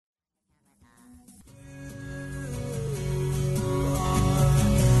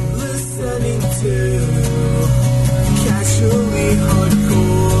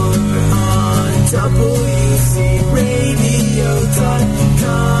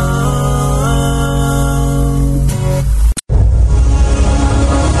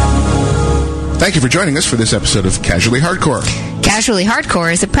Thank you for joining us for this episode of Casually Hardcore. Casually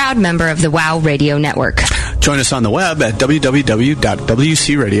Hardcore is a proud member of the WOW Radio Network. Join us on the web at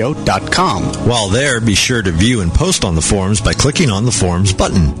www.wcradio.com. While there, be sure to view and post on the forums by clicking on the forums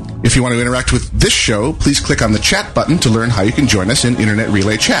button. If you want to interact with this show, please click on the chat button to learn how you can join us in Internet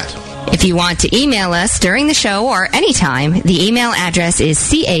Relay Chat. If you want to email us during the show or anytime, the email address is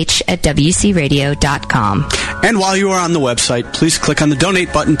ch@wcradio.com. And while you are on the website, please click on the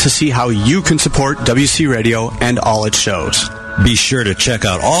donate button to see how you can support WC Radio and all its shows. Be sure to check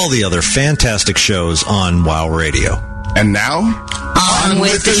out all the other fantastic shows on WOW Radio. And now, on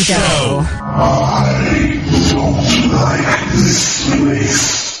with the show. I don't like this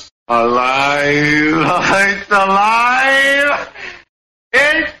place. Alive! It's alive!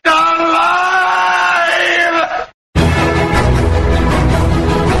 It's alive!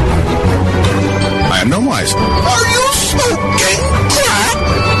 I am Gnomewise. Are you smoking crack?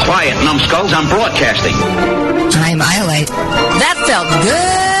 Quiet, numbskulls, I'm broadcasting. I'm Iolite. That felt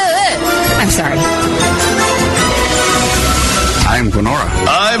good. I'm sorry. I'm Gwenora.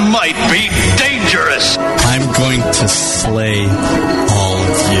 I might be dangerous. I'm going to slay all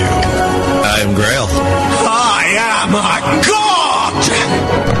of you. I'm Grail. I am a god!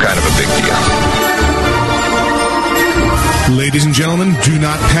 I'm kind of a big deal. Ladies and gentlemen, do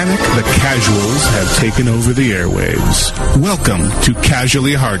not panic. The casuals have taken over the airwaves. Welcome to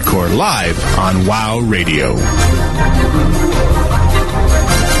Casually Hardcore, live on WOW Radio.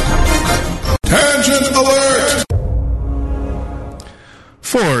 Tangent alert!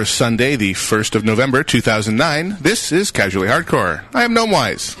 For Sunday, the 1st of November, 2009, this is Casually Hardcore. I am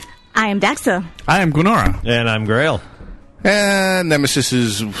Gnomewise. I am Daxa. I am Gwenora. And I'm Grail. And Nemesis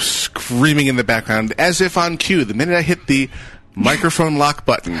is screaming in the background as if on cue the minute I hit the microphone lock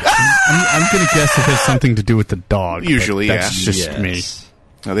button. I'm going to guess it has something to do with the dog. Usually, that's yeah. just me.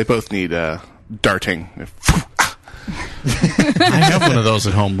 No, they both need darting. I have one of those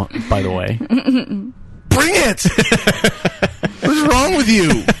at home, by the way. Bring it! What's wrong with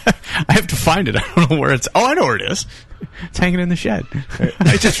you? I have to find it. I don't know where it's... Oh, I know where it is. It's hanging in the shed.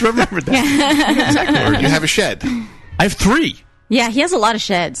 I just remembered that. Exactly where you have a shed. I have 3. Yeah, he has a lot of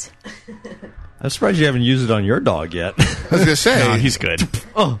sheds. I'm surprised you haven't used it on your dog yet. I was going to say... No, he's good.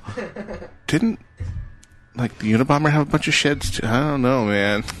 Oh. Didn't... Like, the Unabomber have a bunch of sheds, too? I don't know,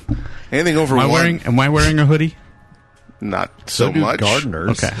 man. Anything over one... Am I wearing a hoodie? Not so much.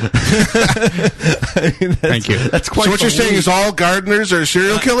 Gardeners. Okay. Thank you. That's quite So what you're saying is all gardeners are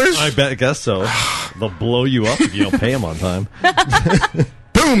serial killers? I guess so. They'll blow you up if you don't pay them on time.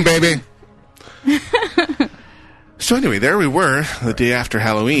 Boom, baby! So anyway, there we were, the day after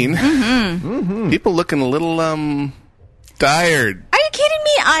Halloween. People looking a little, tired. Are you kidding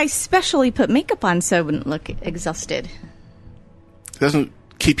me? I specially put makeup on so I wouldn't look exhausted. Doesn't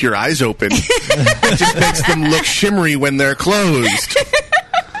keep your eyes open. It just makes them look shimmery when they're closed.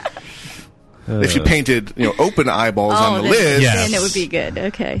 If you painted, open eyeballs on the lid, Then it would be good.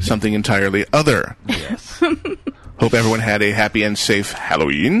 Okay. something entirely other. Yes. Hope everyone had a happy and safe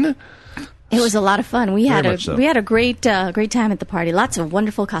Halloween. It was a lot of fun. We had much so. a great time at the party. Lots of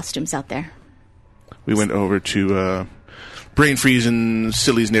wonderful costumes out there. We went over to Brain Freeze in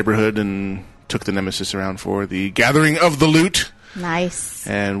Silly's neighborhood and took the Nemesis around for the gathering of the loot. Nice.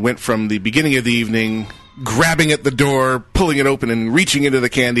 And went from the beginning of the evening, grabbing at the door, pulling it open, and reaching into the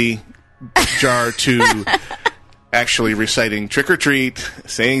candy jar to actually reciting Trick or Treat,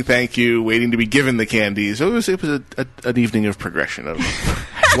 saying thank you, waiting to be given the candies. So it was an evening of progression of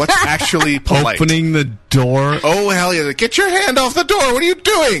what's actually polite. Opening the door. Oh, hell yeah. Get your hand off the door. What are you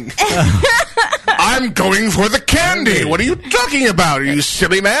doing? I'm going for the candy. What are you talking about? Are you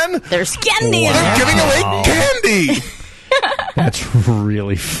silly, man? There's candy in They're there. giving away candy. That's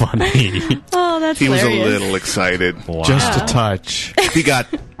really funny. Oh, that's He was a hilarious. little excited. Wow. Just a touch. He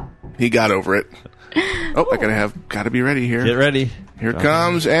got over it. Oh, I gotta be ready here. Get ready. Here it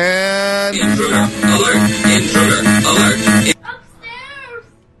comes, and Intruder alert!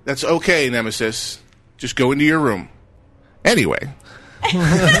 that's okay, Nemesis. Just go into your room. Anyway,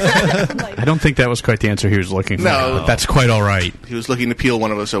 I don't think that was quite the answer he was looking for. No. But that's quite all right. he was looking to peel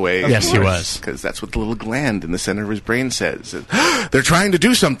one of us away. Yes, he was. Because that's what the little gland in the center of his brain says. They're trying to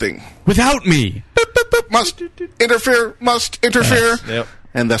do something. Without me. Boop, boop, boop, must interfere. Yes. Yep.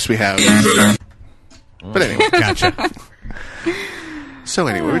 And thus we have... But anyway. Gotcha. So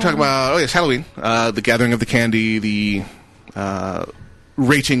anyway, we were talking about, Halloween. The gathering of the candy, the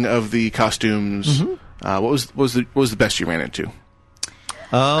rating of the costumes. What was the best you ran into?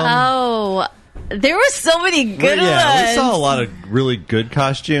 There were so many good we ones. saw a lot of really good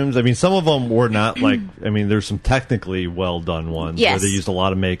costumes. I mean, some of them were not like. I mean, there's some technically well done ones where Yes. they used a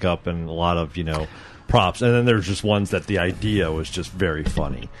lot of makeup and a lot of props, and then there's just ones that the idea was just very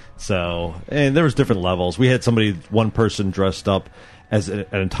funny. So, and there was different levels. We had one person dressed up as an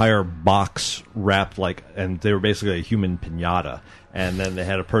entire box wrapped and they were basically a human piñata. And then they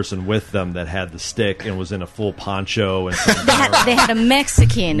had a person with them that had the stick and was in a full poncho. And They had a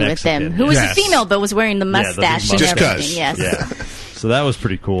Mexican with them who was a female but was wearing the mustache and Just everything. 'cause. Yes. Yeah. So that was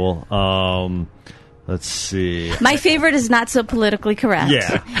pretty cool. Let's see. My favorite is Not So Politically Correct.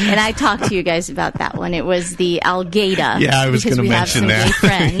 Yeah. And I talked to you guys about that one. It was the Al Qaeda. Yeah, I was because going to we have mention some that. gay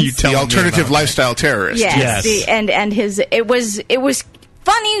friends. You tell The me alternative about lifestyle terrorist. Yes. Yes. And his it was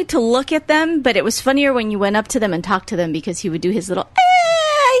funny to look at them, but it was funnier when you went up to them and talked to them because he would do his little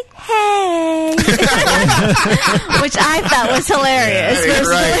hey, which I thought was hilarious.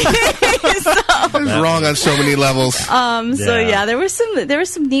 Right. It was wrong on so many levels. So yeah, there were some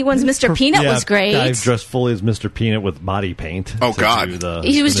neat ones. Mr. Peanut was great. Guy dressed fully as Mr. Peanut with body paint. Oh, God.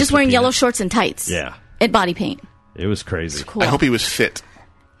 He was just Mr. wearing Peanut. yellow shorts and tights. Yeah. And body paint. It was crazy. Cool. I hope he was fit.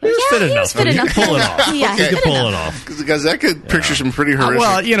 He was fit he enough. was fit He enough. could pull it off. Yeah, He he could fit pull enough. it off. Because I could picture some pretty horrific.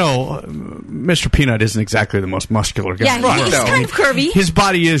 well, Mr. Peanut isn't exactly the most muscular guy. Yeah, he's No. kind of curvy. His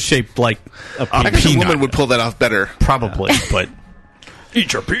body is shaped like a I guess a peanut. woman would pull that off better. Probably, but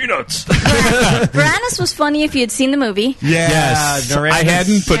Eat your peanuts. Varanus was funny if you had seen the movie. yes, Uranus. I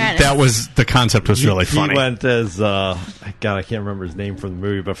hadn't, but Uranus. the concept was really funny. He went as God, I can't remember his name from the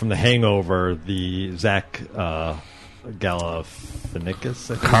movie, but from The Hangover, the Zach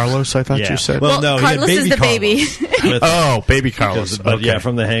Galifianakis. I think. Carlos, I thought Yeah. you said. Well, no, he had Carlos is the baby. With- Oh, baby Carlos. but Okay. yeah,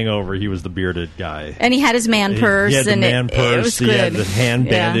 from The Hangover, he was the bearded guy. And he had his man purse. He had the and man it purse. was He good. had the hand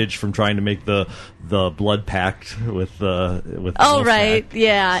Yeah. bandage from trying to make the blood pact with Oh, Wolfpack. right.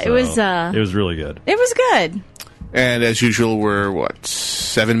 Yeah. So, it was really good. It was good. And as usual, we're,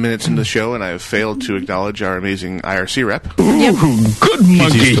 7 minutes into the show, and I have failed to acknowledge our amazing IRC rep. Good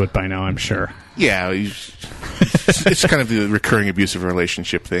monkey. He's used to it by now, I'm sure. Yeah, it's kind of the recurring abusive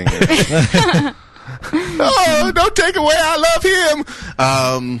relationship thing. Oh, don't take away, I love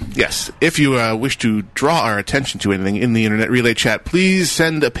him. Yes, if you wish to draw our attention to anything in the Internet Relay Chat, please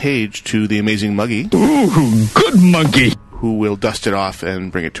send a page to the amazing Muggy. Ooh, good monkey. Who will dust it off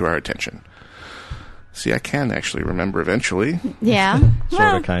and bring it to our attention. See, I can actually remember eventually. Yeah.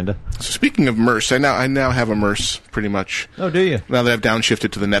 Sort of, kind of. So speaking of Merce, I now have a Merce pretty much. Oh, do you? Now that I've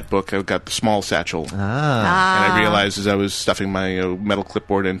downshifted to the netbook, I've got the small satchel. And I realized as I was stuffing my metal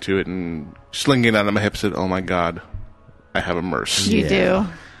clipboard into it and slinging it out of my hips that, oh my God, I have a Merce. You do.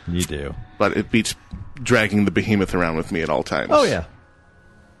 You do. But it beats dragging the behemoth around with me at all times. Oh, yeah.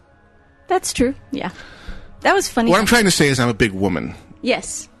 That's true. Yeah. That was funny. What I'm trying to say is I'm a big woman.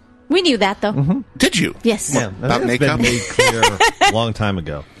 Yes. We knew that, though. Mm-hmm. Did you? Yes. Yeah, About that's makeup? been made clear a long time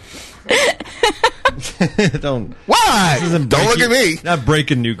ago. Don't. Why? This isn't Don't look breaking- at me. Not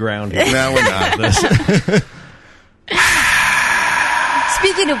breaking new ground here. No, we're not.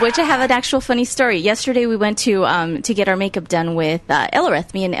 Speaking of which, I have an actual funny story. Yesterday, we went to get our makeup done with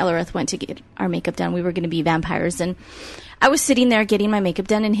Ellerith. Me and Ellerith went to get our makeup done. We were going to be vampires, and I was sitting there getting my makeup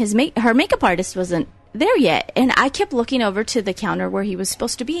done, and her makeup artist wasn't there yet. And I kept looking over to the counter where he was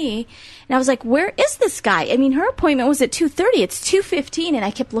supposed to be, and I was like, "Where is this guy?" I mean, her appointment was at 2:30. It's 2:15, and I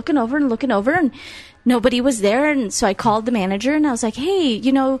kept looking over, and nobody was there. And so I called the manager, and I was like, "Hey,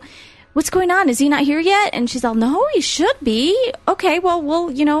 what's going on? Is he not here yet?" And she's all, "No, he should be." Okay, well,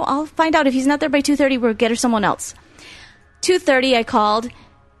 I'll find out. If he's not there by 2:30, we'll get her someone else. 2:30, I called.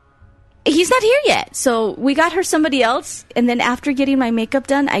 He's not here yet. So we got her somebody else. And then after getting my makeup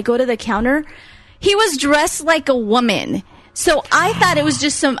done, I go to the counter. He was dressed like a woman. So I thought it was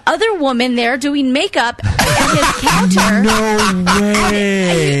just some other woman there doing makeup at his counter. No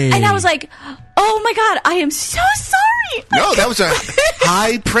way. And I was like, oh my God, I am so sorry. No, that was a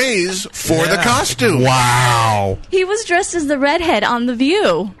high praise for the costume. Wow. He was dressed as the redhead on The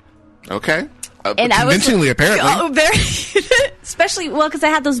View. Okay. And I was convincingly, apparently. Oh, very. Especially, because I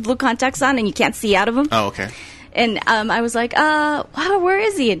had those blue contacts on and you can't see out of them. Oh, okay. And I was like, wow, where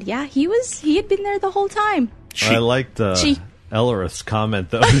is he? And yeah, he had been there the whole time. I liked Ellerith's comment,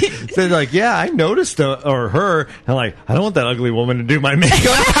 though. They're like, yeah, I noticed her. And like, I don't want that ugly woman to do my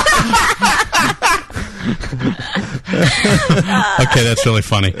makeup. Okay, that's really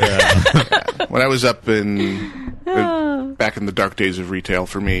funny. Yeah. When I was up back in the dark days of retail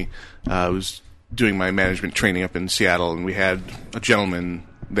for me, I was doing my management training up in Seattle, and we had a gentleman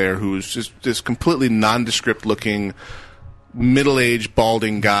there who was just this completely nondescript looking, middle-aged,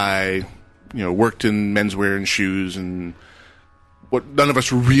 balding guy, worked in menswear and shoes, and what none of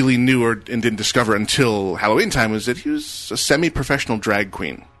us really knew and didn't discover until Halloween time was that he was a semi-professional drag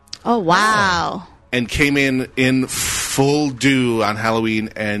queen. Oh, wow. And came in full due on Halloween,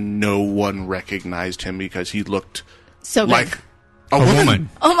 and no one recognized him because he looked So good. like a woman.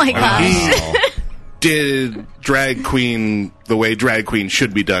 Oh, my gosh. He did drag queen the way drag queen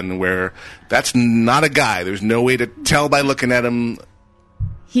should be done, where that's not a guy. There's no way to tell by looking at him.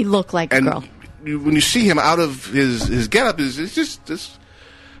 He looked like a girl. When you see him out of his getup, it's just this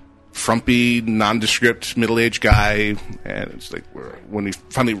frumpy, nondescript, middle-aged guy, and it's like when he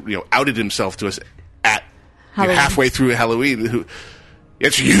finally outed himself to us at halfway through Halloween,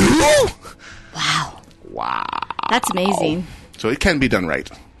 it's you. Wow, that's amazing. So it can be done right.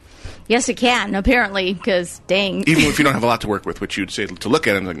 Yes, it can, apparently, because dang. Even if you don't have a lot to work with, which you'd say to look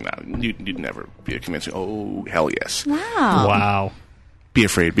at him, like, no, you'd never be convincing. Oh, hell yes. Wow. Be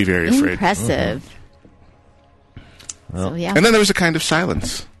afraid. Be very afraid. Impressive. So, yeah. And then there was a kind of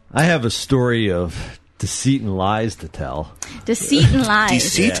silence. I have a story of deceit and lies to tell. Deceit and lies.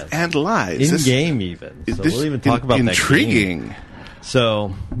 Deceit and lies. In game, even. So we'll even talk about intriguing. that. Intriguing.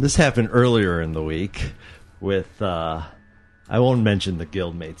 So this happened earlier in the week with. I won't mention the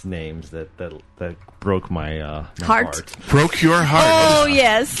guildmates' names that broke my heart. Broke your heart. Oh,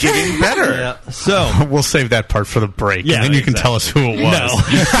 yes. Getting better. Yeah. So we'll save that part for the break. Yeah, and then you can tell us who it was. No.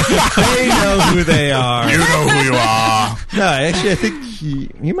 They know who they are. You know who you are. No, actually, I think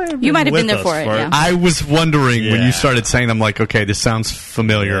you might have been You might have with been there us for it, yeah. I was wondering when you started saying, I'm like, okay, this sounds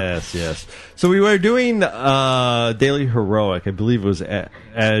familiar. Yes. So we were doing Daily Heroic. I believe it was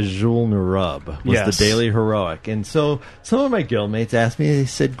Azul Narub was the Daily Heroic. And so some of my guildmates asked me, they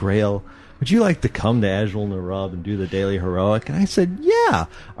said, Grail, would you like to come to Azul Narub and do the Daily Heroic? And I said, yeah.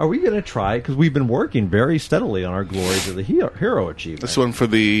 Are we going to try? Because we've been working very steadily on our Glories of the Hero Achievement. This one for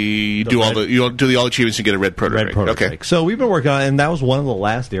you do all the achievements and get a red prototype. Okay. So we've been working on it, and that was one of the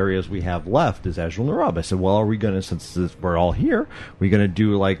last areas we have left is Azul Narub. I said, well, are we going to, since we're all here, we going to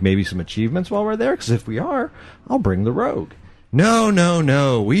do like maybe some achievements while we're there? Because if we are, I'll bring the rogue.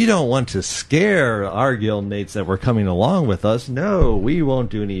 No. We don't want to scare our guildmates that were coming along with us. No, we won't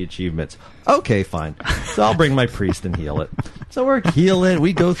do any achievements. Okay, fine. So I'll bring my priest and heal it. So we're heal it.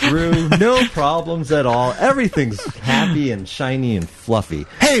 We go through. No problems at all. Everything's happy and shiny and fluffy.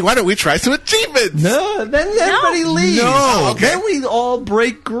 Hey, why don't we try some achievements? No, then everybody leaves. No, okay. Then we all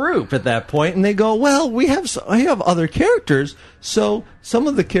break group at that point, and they go, well, I have other characters, so some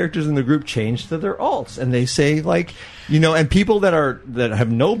of the characters in the group change to their alts, and they say, like, and people that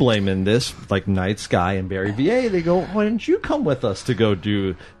have no blame in this, like Night Sky and Barry VA, they go, why didn't you come with us to go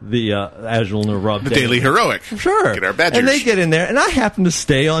do the Azul Narub the Daily Heroic? Sure. Get our badgers. And they get in there, and I happen to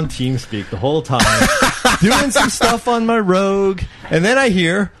stay on TeamSpeak the whole time, doing some stuff on my rogue, and then I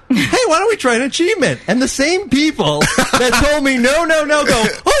hear, hey, why don't we try an achievement? And the same people that told me no go,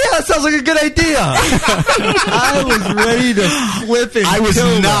 oh yeah, that sounds like a good idea. I was ready to flip and I was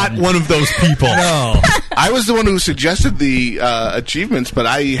not one of those people. No. I was the one who suggested the achievements, but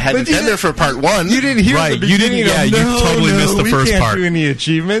I hadn't been there for part one. You didn't hear right. the beginning. You totally missed the first part. We can't do any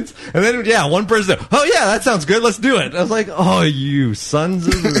achievements. And then, one person said, oh yeah, that sounds good, let's do it. I was like, oh, you sons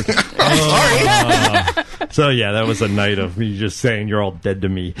of... Sorry. So yeah, that was a night of me just saying you're all dead to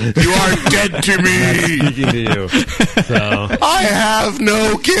me. You are dead to me. Speaking to you. So I have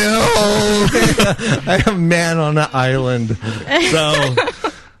no kills. I am man on the island. So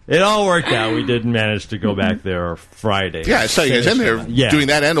it all worked out. We did manage to go back there Friday. Yeah, I saw you guys in there doing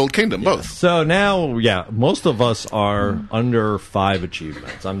that and Old Kingdom, both. So now, most of us are under 5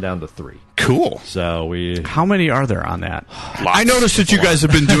 achievements. I'm down to 3. Cool. So How many are there on that? I noticed that you guys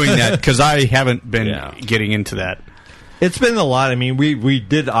have been doing that because I haven't been getting into that. It's been a lot. I mean, we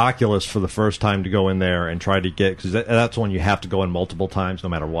did Oculus for the first time to go in there and try to get, because that's one you have to go in multiple times no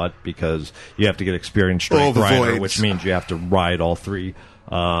matter what, because you have to get experienced strength rider, which means you have to ride all 3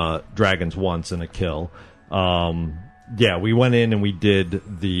 dragons once in a kill. We went in and we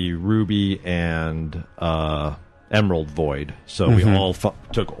did the Ruby and Emerald Void. So we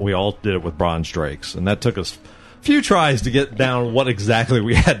all did it with Bronze Drakes, and that took us a few tries to get down what exactly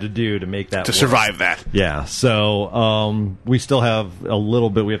we had to do to make that to work. survive that. Yeah. So we still have a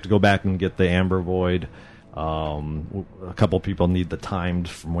little bit. We have to go back and get the Amber Void. A couple people need the timed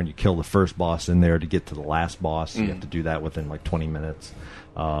from when you kill the first boss in there to get to the last boss. You have to do that within like 20 minutes.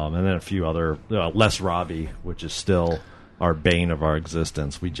 And then a few other less Robbie, which is still our bane of our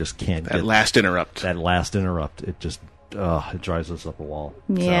existence. We just can't get that last interrupt. It just it drives us up a wall.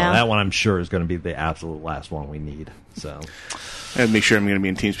 Yeah. So that one I'm sure is going to be the absolute last one we need. So And make sure I'm going to be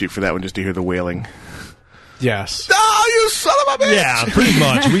in TeamSpeak for that one just to hear the wailing. Yes. Oh, you son of a bitch! Yeah, pretty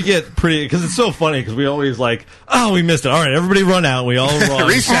much. We get pretty, because it's so funny, because we always like, oh, we missed it. All right, everybody run out. We all run.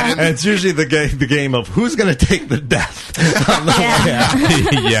 Reset it. And it's usually the game of who's going to take the death on the way out.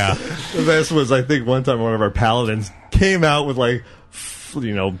 Yeah. The best was, I think, one time one of our paladins came out with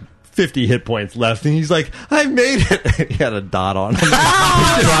 50 hit points left, and he's like, I made it. He had a dot on him. Drop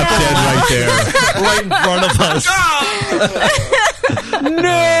dead right there. Right in front of us.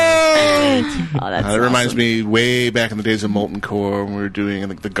 No! Oh, that's That reminds me way back in the days of Molten Core when we were doing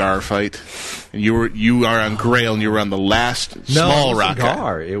the Gar fight. And you are on Grail and you were on the last small rocket.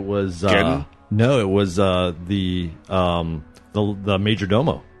 Gar. It was Geddon? no, it was the Major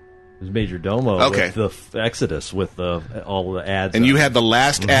Domo. It was Major Domo Okay. with the Exodus with all the ads. And you had the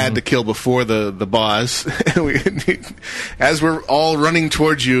last ad to kill before the boss. As we're all running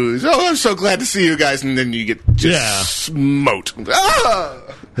towards you, I'm so glad to see you guys, and then you get just smote. Ah!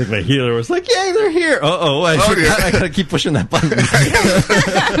 I think my healer was like, "Yay, they're here!" I gotta keep pushing that button.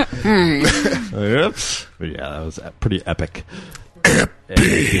 Oops. But yeah, that was pretty epic.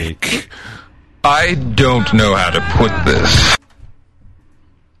 Epic. I don't know how to put this.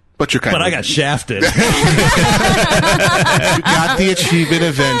 But you're I got shafted. You got the achievement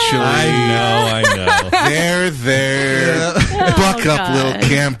eventually. I know. There. Buck up, little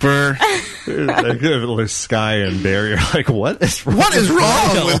camper. Like Sky and Barry are like, what is wrong? What is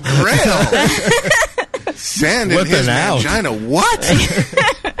wrong with Grail? Sand in Whipping his out. vagina. What?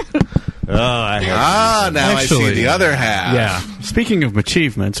 Now I see the other half. Yeah. Speaking of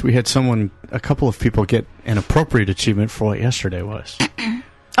achievements, we had a couple of people get an appropriate achievement for what yesterday was.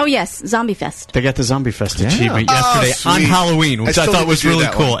 Oh, yes, Zombie Fest. They got the Zombie Fest achievement yesterday on sweet. Halloween, which I still thought need was to do really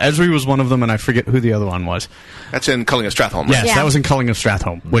that cool. one. Esri was one of them, and I forget who the other one was. That's in Culling of Stratholme, right? Yes, Yeah. that was in Culling of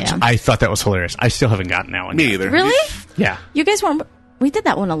Stratholme, which Yeah. I thought that was hilarious. I still haven't gotten that one Me yet. either. Really? Yeah. You guys weren't... We did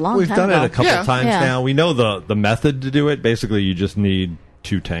that one a long We've time done ago. it a couple Yeah. times Yeah. now. We know the method to do it. Basically, you just need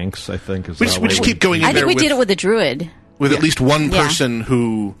 2 tanks, I think. We just keep going in I there think we with, did it with a druid. with at least one Yeah. person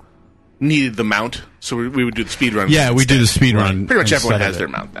who needed the mount. So we would do the speed run. Yeah, we do the speed run. Pretty much everyone instead has of their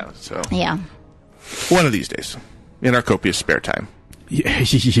it. mount now. So Yeah. one of these days, in our copious spare time. Yeah.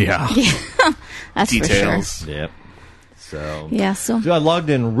 That's Details. for sure. Yep. So Yeah, so... I logged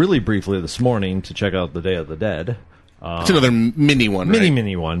in really briefly this morning to check out the Day of the Dead. It's another mini one, right?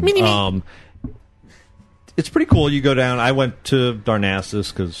 Mini one. It's pretty cool. You go down. I went to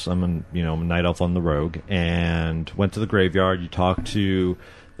Darnassus because I'm a night elf on the rogue, and went to the graveyard. You talk to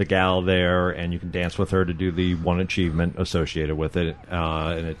the gal there, and you can dance with her to do the one achievement associated with it.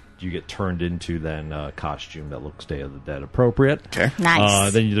 You get turned into then a costume that looks Day of the Dead appropriate. Okay.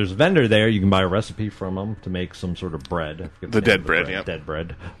 Nice. Then there's a vendor there. You can buy a recipe from them to make some sort of bread. I forget The name dead of bread, yeah. Dead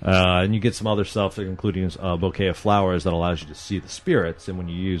bread. And you get some other stuff, including a bouquet of flowers that allows you to see the spirits. And when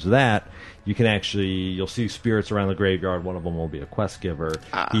you use that, you can you'll see spirits around the graveyard. One of them will be a quest giver.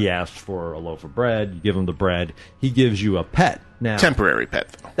 He asks for a loaf of bread. You give him the bread. He gives you a pet. Now, Temporary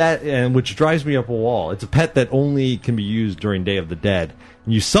pet, though. which drives me up a wall. It's a pet that only can be used during Day of the Dead.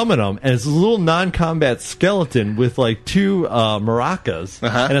 And you summon him, and it's a little non-combat skeleton with 2 maracas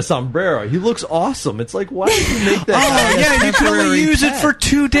and a sombrero. He looks awesome. It's like, why did you make that? You can only use it for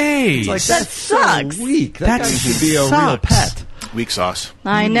 2 days. It's like, That that's sucks. so weak. That guy should be a real sucks. pet. Weak sauce.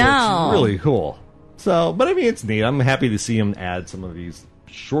 I know. It's really cool. So, but I mean, it's neat. I'm happy to see him add some of these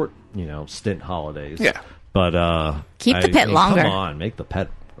short, stint holidays. Yeah. But Keep the pet longer. Come on, make the pet,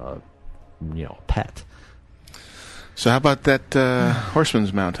 pet. So how about that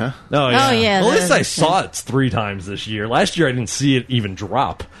horseman's mount, huh? Oh yeah. Oh, yeah, Well, at least that I is- saw it 3 times this year. Last year I didn't see it even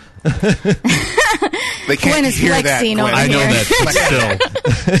drop. They can't Gwen is hear that. flexing Gwen. over I know here. that,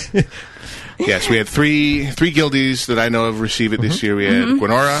 but still. Yes, we had three guildies that I know of receive it this year. We had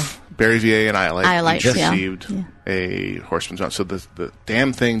Gwenora, Barry VA, and Iolite. Iolite, Each yeah. received a horseman's mount. So the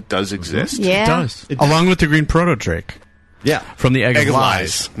damn thing does exist. Yeah. It does. Along with the green proto drake Yeah. from the Egg, Egg of of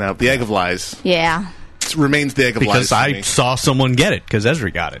Lies. Lies. Now, the Egg of Lies Yeah. remains the Egg of Lies. Because to I me. saw someone get it, because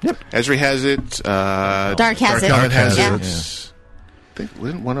Esri got it. Yep. Esri has it. Dark has it. Helmet has Yeah. it. I think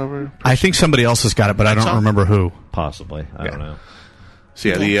wasn't one over. I think somebody else has got it, but I don't So? remember who. Possibly. I don't know. So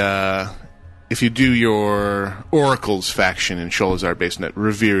yeah, if you do your Oracles faction in Sholazar Basenet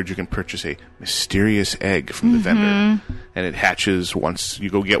Revered, you can purchase a mysterious egg from the vendor, and it hatches once you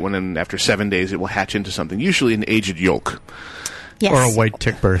go get one, and after 7 days, it will hatch into something. Usually an aged yolk, Yes. Or a white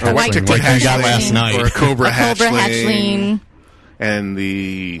tick bird. or a white tick like we got hatchling, last night. or a cobra A cobra hatchling. and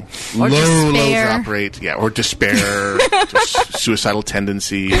the Or low despair. drop rate, or despair, just suicidal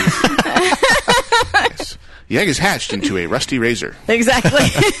tendencies. Yes. The egg is hatched into a rusty razor. Exactly.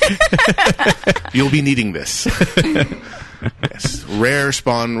 You'll be needing this. Yes. Rare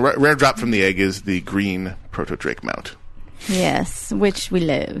drop from the egg is the green proto-drake mount. Yes, which we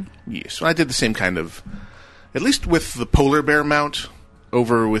love. Yes, well, I did the same kind of, at least with the polar bear mount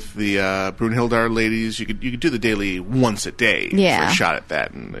over with the Brunhildar ladies. You could do the daily once a day for a shot at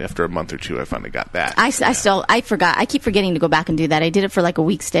that, and after a month or two, I finally got that. I forgot. I keep forgetting to go back and do that. I did it for like a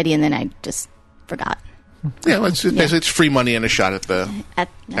week steady, and then I just forgot. Yeah, well, basically it's free money and a shot at the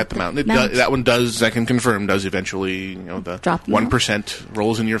mountain. That one does, I can confirm, does eventually, the 1%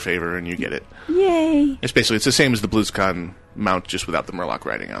 rolls in your favor and you get it. Yay! It's the same as the BlizzCon mount, just without the Murloc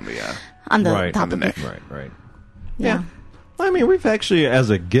riding on the top on the neck. Right. Yeah. I mean, we've actually, as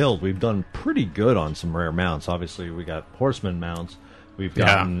a guild, we've done pretty good on some rare mounts. Obviously, we got horseman mounts. We've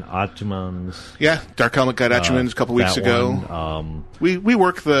gotten Atumans. Yeah, Dark Helmet got Atumans a couple weeks ago. We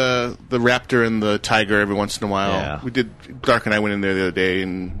work the Raptor and the Tiger every once in a while. Yeah. We did. Dark and I went in there the other day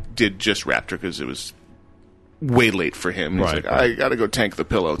and did just Raptor because it was way late for him. He's like, I got to go tank the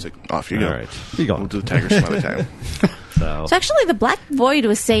pillow. It's like, off you go. All right. You go. We'll do the Tiger some other time. So actually, the Black Void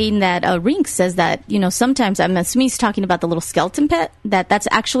was saying that Rink says that sometimes, I'm assuming he's talking about the little skeleton pet. That's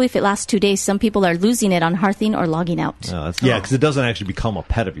actually, if it lasts 2 days, some people are losing it on Hearthing or logging out. Because it doesn't actually become a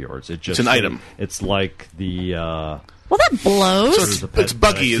pet of yours. It's an item. It's like the. Well, that blows. So it's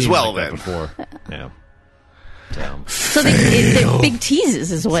buggy as well. Then. Before. Yeah. So they're big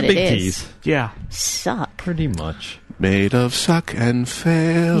teases, is what it is. Big tease. Yeah. Suck. Pretty much. Made of suck and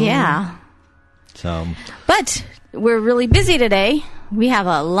fail. Yeah. But we're really busy today. We have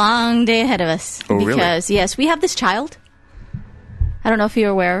a long day ahead of us. Oh, because, yes, we have this child. I don't know if you're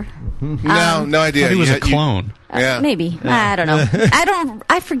aware. No idea. He was a clone. Maybe. I don't know.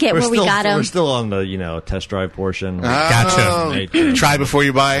 I forget where we got him. We're still on the test drive portion. Gotcha. Try before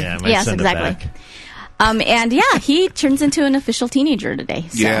you buy. Yeah, yes, exactly. And he turns into an official teenager today.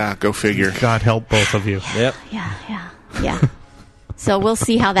 So. Yeah, go figure. God help both of you. Yep. Yeah. So we'll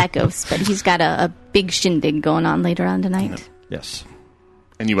see how that goes. But he's got a big shindig going on later on tonight. Yes.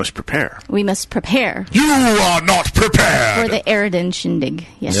 And you must prepare. We must prepare. You are not prepared! For the Eridan shindig.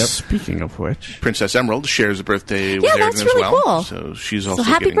 Yes. Yep. Speaking of which, Princess Emerald shares a birthday with Eridan that's really as well. Cool. So she's also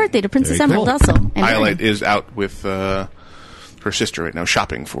happy birthday to Princess Emerald also. And Iolite is out with her sister right now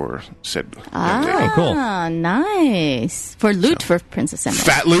shopping for said birthday. Cool. Nice. For loot for Princess Emerald.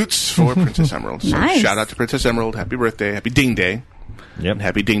 Fat loots for Princess Emerald. So nice. Shout out to Princess Emerald. Happy birthday. Happy Ding Day. Yep. And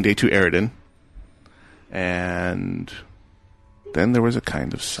happy Ding Day to Eridan. And then there was a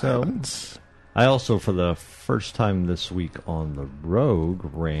kind of silence. I also, for the first time this week on the Rogue,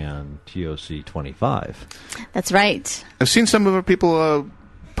 ran TOC 25. That's right. I've seen some of our people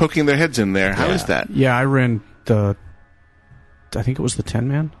poking their heads in there. How is that? Yeah, I ran I think it was the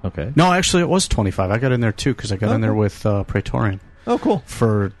 10-man. Okay. No, actually, it was 25. I got in there, too, because I got in there with Praetorian. Oh, cool.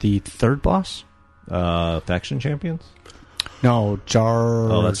 For the third boss. Faction Champions? No,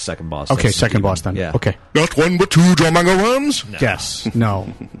 Jar... Oh, that's second boss. Okay, second boss then. Yeah. Okay. Not one but two Jormungandr worms? No. Yes.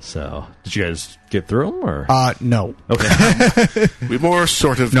 No. So, did you guys get through them, or...? No. Okay. We more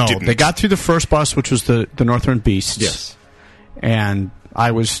sort of didn't. They got through the first boss, which was the Northern Beasts. Yes. And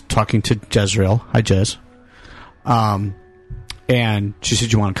I was talking to Jezreel. Hi, Jez. And she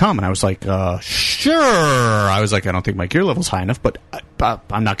said, "You want to come?" And I was like, "Sure." I was like, "I don't think my gear level's high enough, but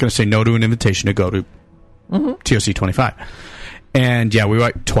I'm not going to say no to an invitation to go to TOC 25." And we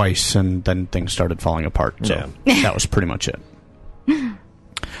went twice, and then things started falling apart. So that was pretty much it.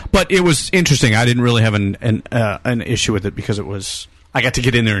 But it was interesting. I didn't really have an issue with it because I got to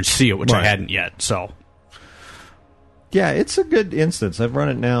get in there and see it, which I hadn't yet. So yeah, it's a good instance. I've run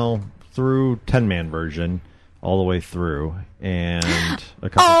it now through 10-man version. All the way through, and a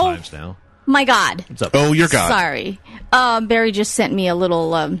couple times now. My God. What's up? Oh, your God. Sorry. Barry just sent me a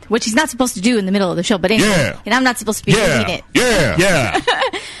little, which he's not supposed to do in the middle of the show, but anyway. And I'm not supposed to be reading it. Yeah.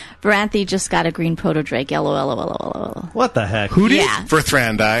 Varanthi just got a green proto drake. LOL. What the heck? Who did? Yeah.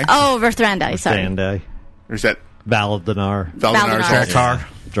 Verthrandi. Oh, Verthrandi. Sorry. Verthrandi. Or is that Valdinar? Drakkar.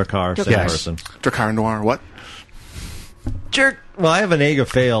 Drakkar, same person. Drakkar Noir, what? Jerk. Well, I have an Ega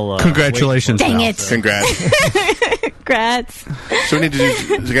fail. Congratulations. Dang it. Congrats. So we need to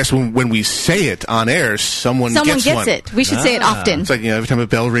do, I guess when we say it on air, someone gets one. it. We should say it often. It's like, every time a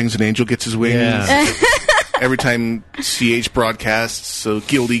bell rings, an angel gets his wings. Yeah. Every time CH broadcasts, so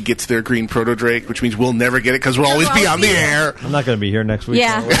Gildy gets their green proto drake, which means we'll never get it because we'll always be on the air. I'm not going to be here next week.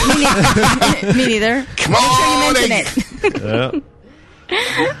 Yeah. Me neither. Come on, Make sure you mention it.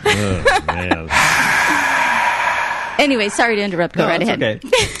 Oh, man. Anyway, sorry to interrupt. Go right ahead. Okay.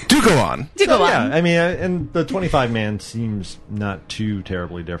 Do go on. Yeah, I mean, and the 25-man seems not too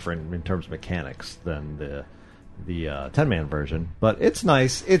terribly different in terms of mechanics than the 10-man version, but it's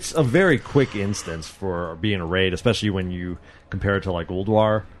nice. It's a very quick instance for being a raid, especially when you compare it to like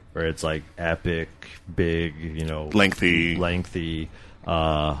Ulduar where it's like epic, big, lengthy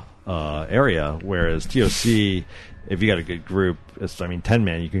area. Whereas TOC, if you got a good group,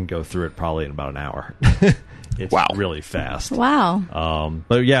 10-man, you can go through it probably in about an hour. It's really fast. Wow.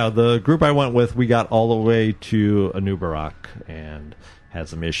 But yeah, the group I went with, we got all the way to Anubarak and had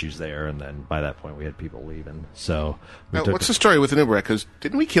some issues there, and then by that point we had people leaving. So what's the story with Anubarak? Because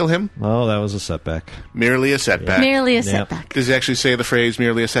didn't we kill him? Oh, that was a setback. Merely a setback. Yeah. Merely a setback. Does he actually say the phrase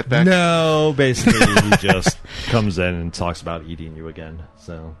 "merely a setback"? No, basically he just comes in and talks about eating you again.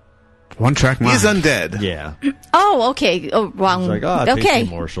 So one track mind. He's undead. Yeah. Oh, okay. Oh, wrong. It's like, okay.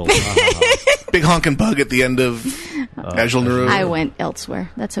 Marshall. Big honking bug at the end of Ajul Naru. I went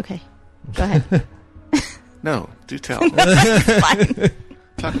elsewhere. That's okay. Go ahead. No, do tell. Fine.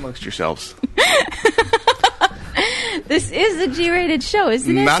 Talk amongst yourselves. This is a G-rated show,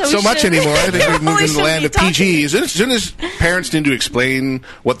 isn't it? Not so much anymore. I think we've moved into the land of PG. As soon as parents need to explain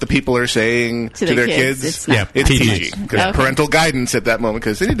what the people are saying to their kids, it's PG. Okay. Parental guidance at that moment,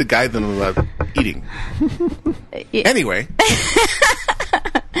 because they need to guide them about eating. Anyway.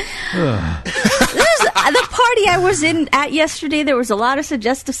 The party I was at yesterday, there was a lot of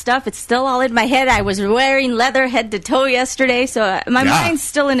suggestive stuff. It's still all in my head. I was wearing leather head to toe yesterday, so my mind's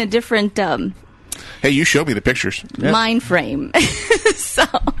still in a different hey, you showed me the pictures. mind frame. So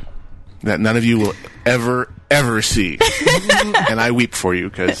that none of you will ever see. And I weep for you,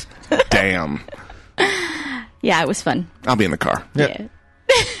 because damn. Yeah, it was fun. I'll be in the car. Yeah.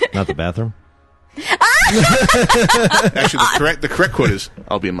 Not the bathroom. Actually, the correct quote is,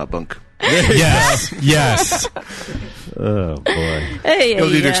 I'll be in my bunk. Yes. Oh, boy. You'll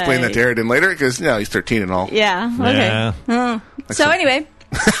need to explain that to Aridin later, because he's 13 and all. Yeah, okay. Yeah. So anyway.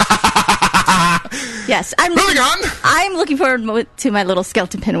 Yes, Moving on. I'm looking forward to my little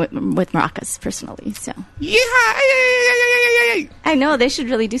skeleton pin with maracas, personally. So Yeah. I know, they should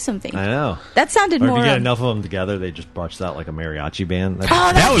really do something. I know. That sounded Or more... if you get enough of them together, they just bust out like a mariachi band.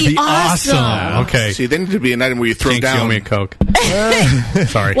 that would be awesome. Okay. See, they need to be an item where you throw Thanks, you owe down. me a Coke.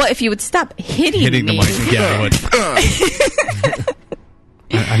 Sorry. Well, if you would stop hitting Hitting the me. mic. Yeah, I would.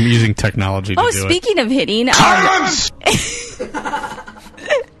 I'm using technology to do it. Speaking of hitting...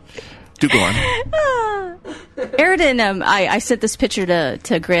 Do go on. Aridin, I sent this picture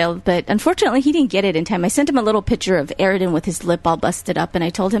to Grail, but unfortunately he didn't get it in time. I sent him a little picture of Aridin with his lip all busted up, and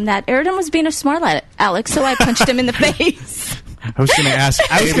I told him that Aridin was being a smart Alex, so I punched him in the face. I was going to ask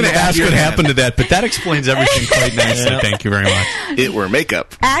what happened to that, but that explains everything quite nicely. Thank you very much. It were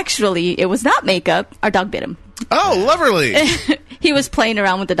makeup. Actually, it was not makeup. Our dog bit him. Oh, lovely. He was playing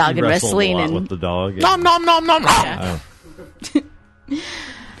around with the dog and wrestling. A lot with the dog. Nom, nom, nom, nom, nom. Yeah.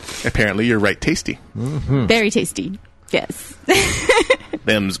 Apparently, you're right tasty. Mm-hmm. Very tasty. Yes.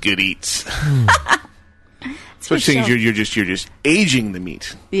 Them's good eats. Such things you're just aging the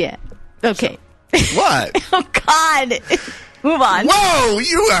meat. Yeah. Okay. What? Oh God. Move on. Whoa,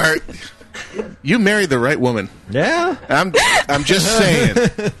 you married the right woman. Yeah. I'm just saying.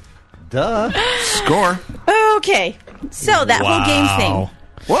 Duh. Score. Okay. So that whole game thing.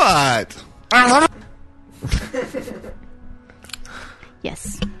 What?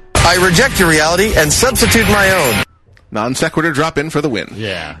 Yes. I reject your reality and substitute my own. Non sequitur drop in for the win.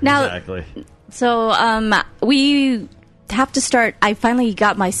 Yeah, now, exactly. So we have to start. I finally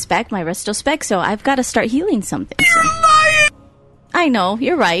got my resto spec, so I've got to start healing something. You're lying! I know,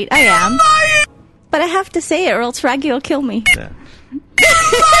 you're right. I am. But I have to say it, or else Fraggy will kill me. Yeah.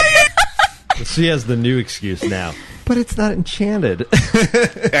 She has the new excuse now. But it's not enchanted.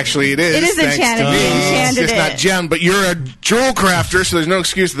 Actually, it is. It is enchanted. It's just not gemmed, but you're a jewel crafter, so there's no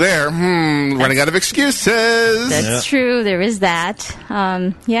excuse there. Running out of excuses. That's true. There is that.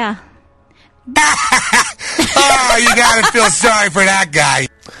 Yeah. Oh, you gotta feel sorry for that guy.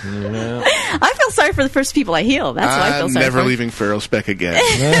 Yeah. I feel sorry for the first people I heal. That's what I feel sorry for. I'm never leaving Feral Spec again.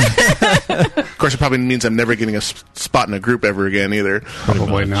 Of course, it probably means I'm never getting a spot in a group ever again either.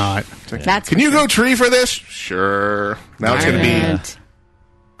 Probably not. That's Can you go tree for this? Sure. Now it's going to be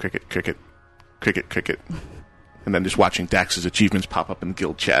cricket, cricket, cricket, cricket. And then just watching Dax's achievements pop up in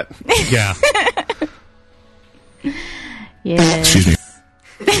guild chat. Yeah. Yeah. Excuse me.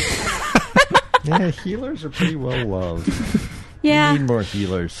 Yeah, healers are pretty well loved. Yeah. We need more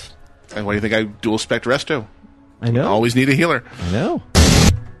healers. And why do you think I dual spec resto? I know. Always need a healer. I know.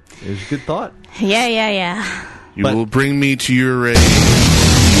 It was a good thought. Yeah. You will bring me to your aid.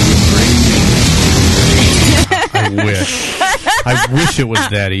 I wish it was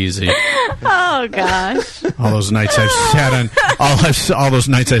that easy. Oh gosh. All those nights I've sat on all those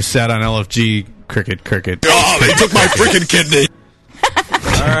nights I've sat on LFG cricket. Oh, they took my freaking kidney.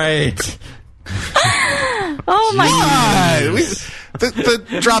 All right. Oh my God.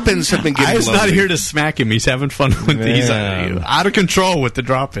 The drop-ins have been getting I was not here to smack him. He's having fun with these. Out of control with the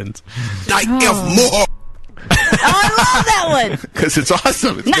drop-ins. I have more. I love that one. Because it's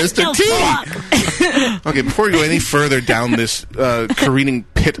awesome. It's Mr. T. Okay, before we go any further down this careening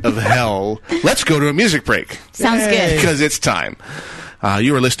pit of hell, let's go to a music break. Sounds good. Because it's time.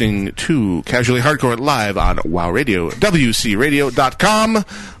 You are listening to Casually Hardcore live on WOW Radio, WCRadio.com.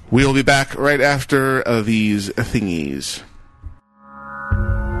 We'll be back right after these thingies.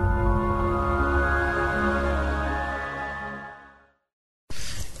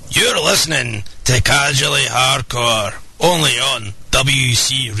 You're listening to Casually Hardcore, only on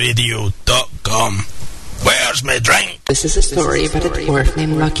WCRadio.com. Where's my drink? This is a story about a dwarf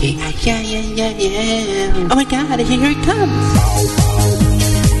named Lucky. Yeah. Oh my god, here it comes.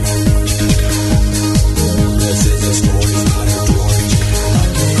 This is a story about a dwarf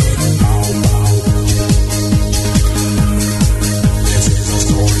named Lucky. This is a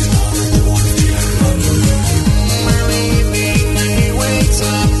story about a dwarf named Lucky. Early evening, he wakes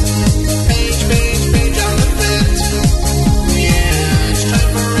up. Page on the bed. Yeah, it's time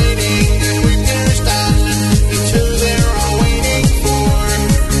for reading, and we've nearly done. It's who they're all waiting for.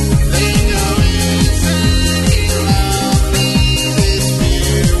 They know isn't he lovely? This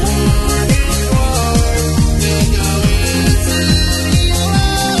beer warning war. They know isn't he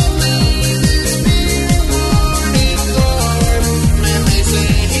lovely? This beer warning war. And they say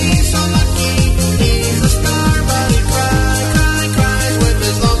he's so lucky, he's a star, but he cries with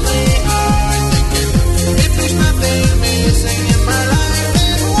his lonely heart, thinking, if there's nothing missing in my life,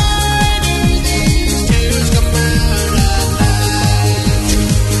 then why do these tears come out at night?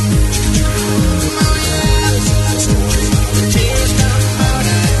 Oh yeah, the tears come out at night.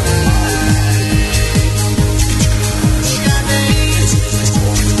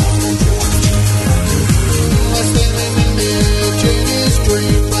 Living in his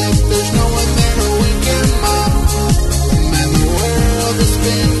dream, but there's no one there to wake him up. And the world is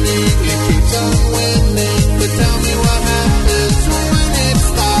spinning, it keeps on winning. But tell me what happens when it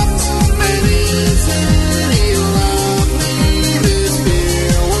stops. And isn't he lovely? This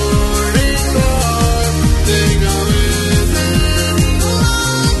beer warning war. They go, isn't he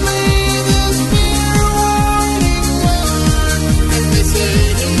lovely? This beer warning war. And they say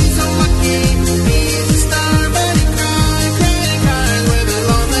he's so lucky, he's a star, but he cries with a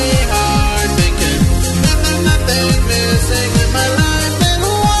lonely heart, thinking that there's nothing missing in my life. Then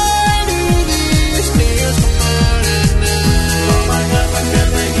why do these tears come out at night? Oh my god, look at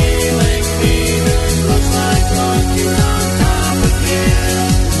the healing meters. Looks like Lucky's on top again.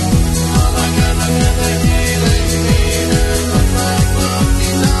 Oh my god, look at the healing meters. Looks like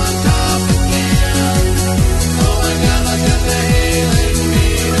Lucky's on top again. Oh my god, look at the healing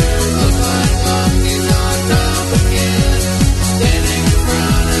meters. Looks like Lucky's on top again. Standing in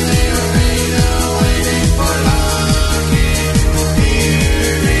front of the arena, waiting for Lucky.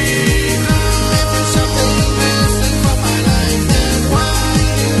 Here he comes. If there's something missing from my life, then why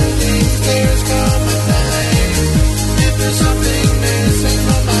do these tears come at night? If there's something missing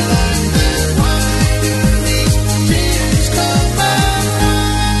from my life, then why do these tears come at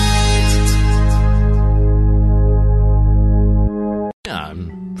night? Yeah,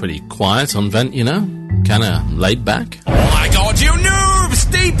 I'm pretty quiet on vent, you know? Kinda laid back. Oh my god, you noobs!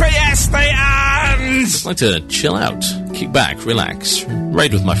 DPS the hands! Just like to chill out, kick back, relax,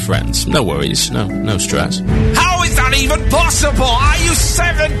 raid with my friends. No worries, no stress. How is that even possible? Are you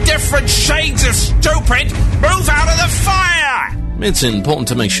 7 different shades of stupid? Move out of the fire! It's important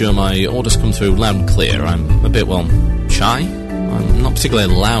to make sure my orders come through loud and clear. I'm a bit, shy. I'm not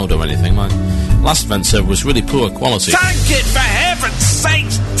particularly loud or anything. My last vent server was really poor quality. Tank it, for heaven's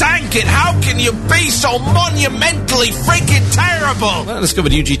sakes! Tank it! How can you be so monumentally freaking terrible? I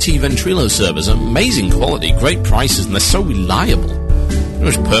discovered UGT Ventrilo servers. Amazing quality, great prices, and they're so reliable. It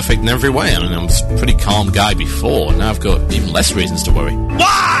was perfect in every way. I mean, I was a pretty calm guy before. Now I've got even less reasons to worry.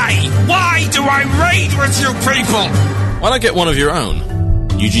 Why? Why do I raid with you people? Why not get one of your own?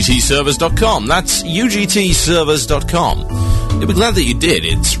 UGTservers.com. That's UGTservers.com. You'll be glad that you did.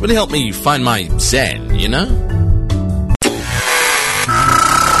 It's really helped me find my zen, you know?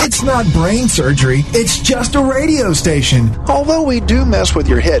 It's not brain surgery, it's just a radio station. Although we do mess with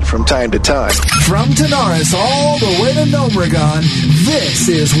your head from time to time. From Tanaris all the way to Nomragon, this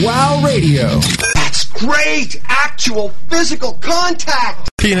is WOW Radio. That's great! Actual physical contact!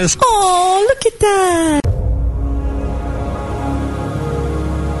 Penis. Oh, look at that.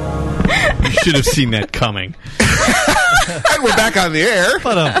 You should have seen that coming. And we're back on the air.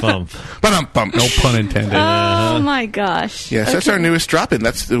 Ba-dum-bump. Ba-dum-bump. No pun intended. Oh my gosh. Yes, that's our newest drop-in.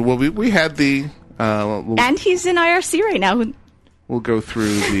 That's we had the. And he's in IRC right now. we'll go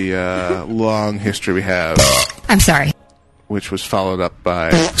through the long history we have. I'm sorry. Which was followed up by...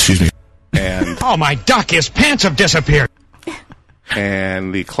 Excuse me. And... Oh, my duck, his pants have disappeared.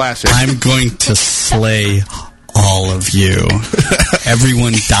 And the classic... I'm going to slay all of you.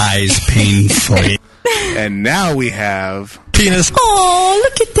 Everyone dies painfully. And now we have... Penis. Oh,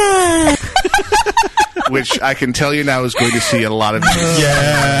 look at that. Which I can tell you now is going to see a lot of...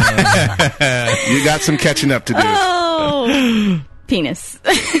 Yeah. You got some catching up to do. Oh, penis.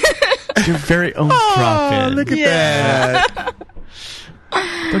 Your very own drop-in. Look at that.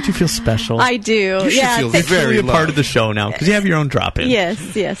 Don't you feel special? I do. You should feel very a part of the show now because you have your own drop-in.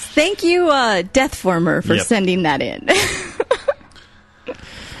 Yes, yes. Thank you, Deathformer, for sending that in.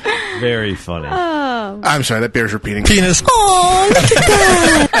 Very funny. Oh. I'm sorry, that bears repeating. Penis. Oh, look at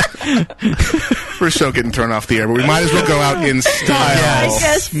that. We're so getting thrown off the air, but we might as well go out in style. I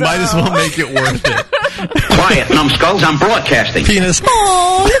guess so. Might as well make it worth it. Quiet, numbskulls, I'm broadcasting. Penis.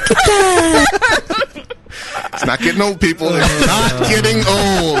 Oh, look at that. It's not getting old, people. It's not getting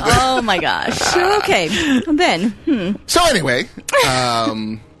old. Oh, my gosh. Okay. Then. So anyway,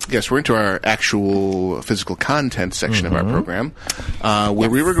 yes, we're into our actual physical content section of our program, where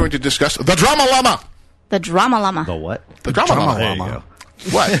we were going to discuss the Drama Llama. The Drama Llama. The what? The Drama Llama. There you go.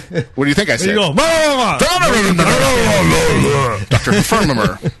 What? What do you think I said? There you go. Dr.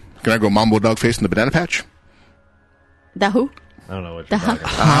 Firmament. Can I go Mambo Dog Face in the Banana Patch? The who? I don't know what you're talking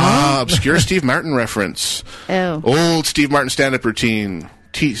about. Obscure Steve Martin reference. Oh. Old Steve Martin stand-up routine.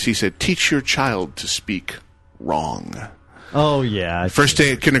 He said, teach your child to speak wrong. Oh, yeah. First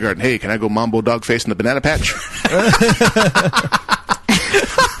day at kindergarten. Hey, can I go Mambo Dog Face in the Banana Patch?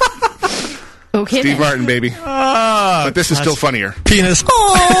 Okay. Steve then. Martin, baby. But this is still funnier. Penis.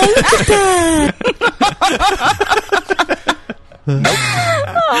 Oh, look at that. Nope.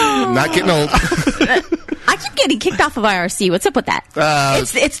 Not getting old. I keep getting kicked off of IRC. What's up with that?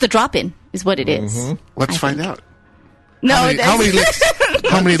 It's the drop-in, is what it is. Let's find out. No, How many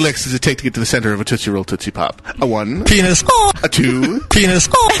licks does it take to get to the center of a Tootsie Roll Tootsie Pop? A 1. Penis. A 2. Penis.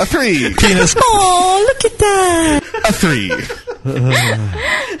 A 3. Penis. Oh, look at that. A 3.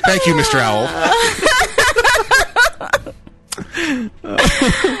 Thank you, Mr. Owl.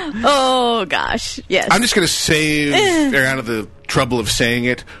 Oh, gosh. Yes. I'm just going to save Ariana the trouble of saying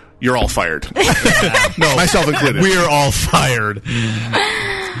it. You're all fired. No, myself included. We're all fired.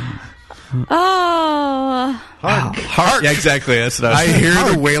 Oh. Hark. Yeah, exactly. That's what I was hear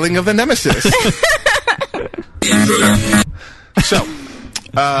the wailing of the nemesis. So,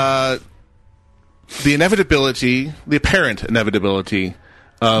 the inevitability, the apparent inevitability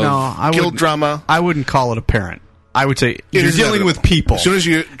of guild drama. I wouldn't call it apparent. I would say you're is dealing inevitable. with people. As soon as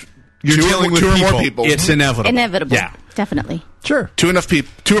you're dealing with two or people, more people, it's inevitable. Inevitable. Yeah. Definitely. Sure. two or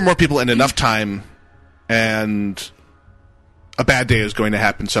more people in enough time, and a bad day is going to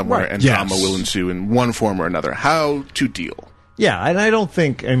happen somewhere, Right. and Yes. drama will ensue in one form or another. How to deal? Yeah, and I don't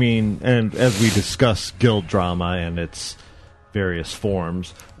think, and as we discuss guild drama and its various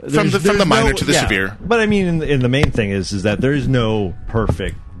forms, From the minor to the yeah, severe. But I mean, in the main thing is that there is no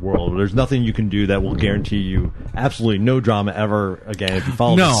perfect world. There's nothing you can do that will guarantee you absolutely no drama ever again if you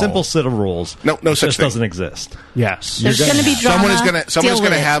follow No. the simple set of rules. No it such just thing. doesn't exist. Yes. There's going to be drama. Someone is Deal gonna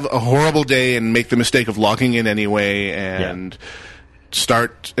with it. have a horrible day and make the mistake of logging in anyway, and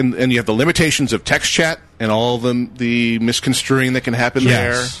start. And you have the limitations of text chat and all the misconstruing that can happen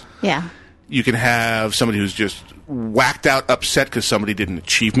Yes. Yeah. there. You can have somebody who's just whacked out, upset because somebody did an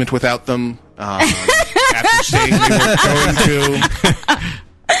achievement without them after saying they weren't going to.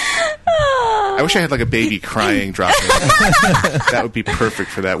 I wish I had like a baby crying drop in. That would be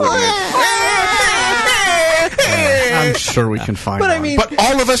perfect for that, wouldn't it? I'm sure we can find one. But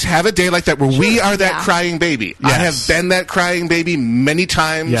all of us have a day like that where we are that crying baby. I have been that crying baby many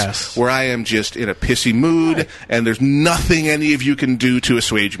times. Yes. Where I am just in a pissy mood, and there's nothing any of you can do to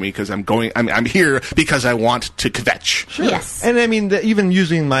assuage me because I'm here because I want to kvetch. Sure. Yes. And I mean, even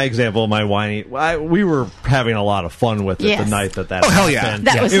using my example, my whiny, we were having a lot of fun with it Yes. the night that Oh, hell yeah. happened.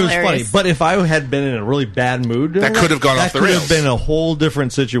 That was it was hilarious. funny. But if I had been in a really bad mood, That could have gone off the That could rails. have been a whole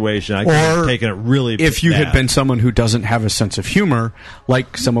different situation. I could have taken it really if you had bad. been someone who doesn't have a sense of humor,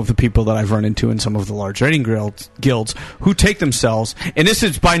 like some of the people that I've run into in some of the large rating guilds, who take themselves, and this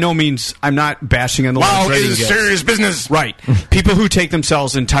is by no means, I'm not bashing on the Wow, large it rating is guilds. serious business. Right. People who take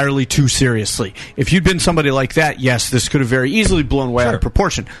themselves entirely too seriously. If you'd been somebody like that, yes, this could have very easily blown way out of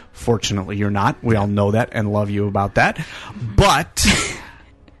proportion. Fortunately, you're not. We all know that and love you about that. But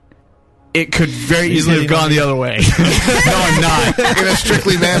it could very easily have gone the other way. No, I'm not. In a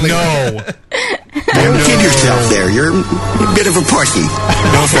strictly manly way. No. Don't kid yourself there. You're a bit of a pussy.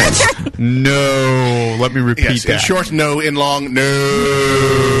 No offense. No. Let me repeat Yes, in that. short, no. In long, no.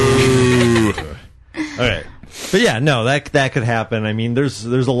 All right. But yeah, no, that could happen. I mean, there's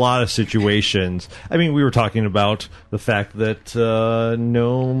a lot of situations. I mean, we were talking about the fact that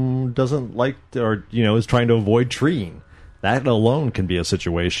Gnome doesn't like, or is trying to avoid treeing. That alone can be a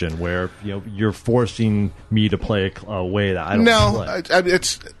situation where you're forcing me to play a way that I don't play.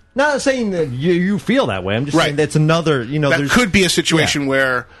 It's not saying that you feel that way. I'm just saying that's another. That could be a situation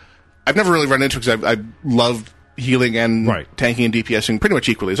where I've never really run into it because I've loved healing and tanking and DPSing pretty much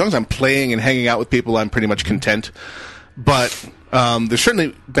equally. As long as I'm playing and hanging out with people, I'm pretty much content. But there's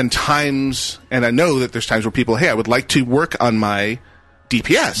certainly been times, and I know that there's times where people, hey, I would like to work on my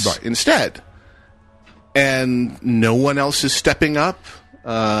DPS instead. And no one else is stepping up,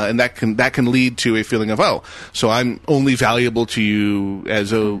 and that can lead to a feeling of, oh, so I'm only valuable to you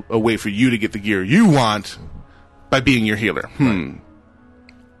as a way for you to get the gear you want by being your healer. I'm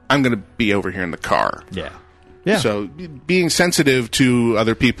going to be over here in the car. Yeah. So being sensitive to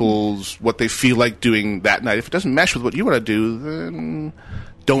other people's what they feel like doing that night. If it doesn't mesh with what you want to do, then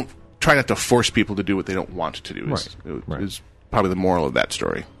don't try not to force people to do what they don't want to do. Is probably the moral of that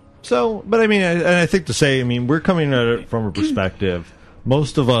story. So, but I mean, I think to say, I mean, we're coming at it from a perspective.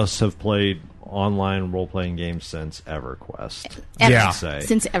 Most of us have played online role-playing games since EverQuest.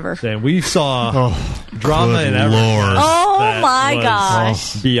 Since ever. And we saw drama in EverQuest. Oh my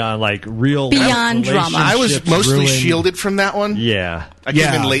gosh! Beyond real beyond drama. I was mostly shielded from that one. Yeah, I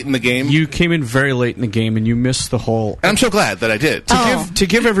came in late in the game. You came in very late in the game, and you missed the whole. And I'm so glad that I did. To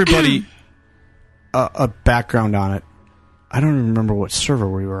give everybody a background on it. I don't even remember what server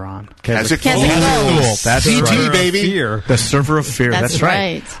we were on. Kazakh. That's CT, right. baby. Fear. The server of fear. That's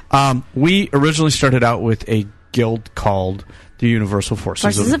right. We originally started out with a guild called the Universal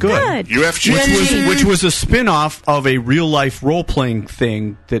Forces of Good. UFG. Which was a spin-off of a real-life role-playing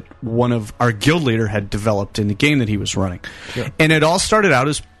thing that one of our guild leader had developed in the game that he was running. Sure. And it all started out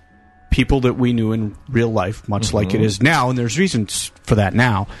as people that we knew in real life, much like it is now, and there's reasons for that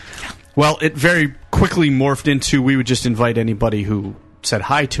now. Well, it very quickly morphed into we would just invite anybody who said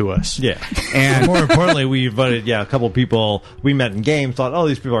hi to us. Yeah. And more importantly, we invited a couple people we met in game, thought, oh,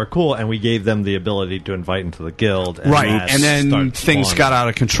 these people are cool, and we gave them the ability to invite into the guild. And and then things got out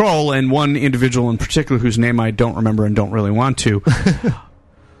of control, and one individual in particular, whose name I don't remember and don't really want to,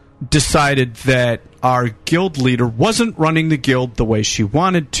 decided that our guild leader wasn't running the guild the way she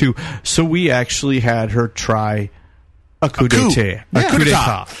wanted to, so we actually had her try a coup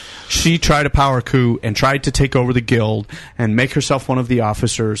d'etat. She tried a power coup and tried to take over the guild and make herself one of the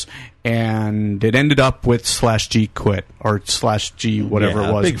officers, and it ended up with /G quit, or /G whatever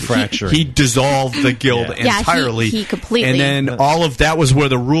it was. Big fracture. He dissolved the guild entirely. He completely. And then all of that was where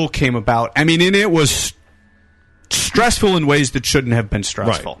the rule came about. I mean, and it was stressful in ways that shouldn't have been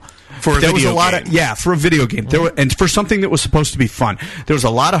stressful. Right. For a video game. For a video game. And for something that was supposed to be fun. There was a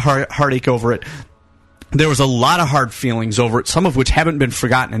lot of heartache over it. There was a lot of hard feelings over it, some of which haven't been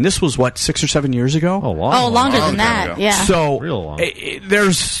forgotten. And this was, 6 or 7 years ago? Longer than that, yeah. So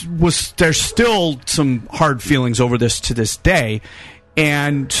there's still some hard feelings over this to this day.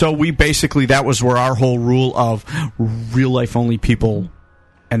 And so we basically, that was where our whole rule of real-life only people,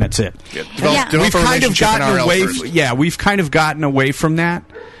 and that's it. We've kind of gotten away. We've kind of gotten away from that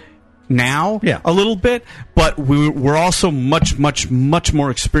now a little bit, but we're also much more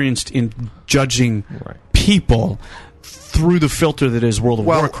experienced in judging people through the filter that is World of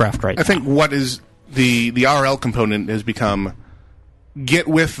Warcraft right now. I think what is the RL component has become get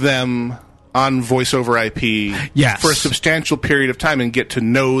with them on voice over IP for a substantial period of time and get to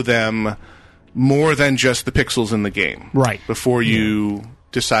know them more than just the pixels in the game. Right. Before you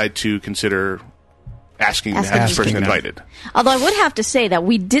decide to consider asking to have this person invited. Although I would have to say that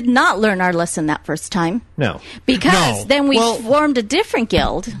we did not learn our lesson that first time. No. Because then we formed a different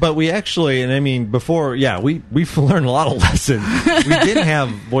guild. But we actually, and I mean, before, we've learned a lot of lessons. We didn't have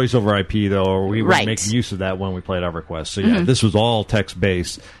voice over IP, though, or we were making use of that when we played EverQuest. So, this was all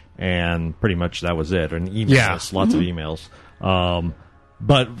text-based, and pretty much that was it. And emails, lots of emails.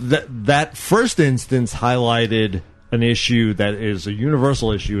 But that first instance highlighted an issue that is a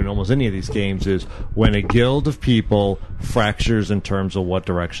universal issue in almost any of these games, is when a guild of people fractures in terms of what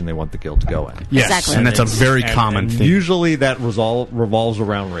direction they want the guild to go in. Yes, exactly. And that's a very common thing. Usually that revolves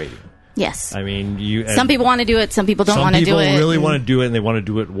around rating. Yes. I mean, some people want to do it, some people don't want to do it. Some people really want to do it, and they want to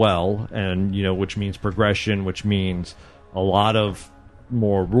do it well, and which means progression, which means a lot of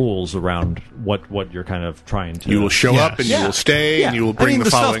more rules around what you're kind of trying to. You will show up and you will stay and you will bring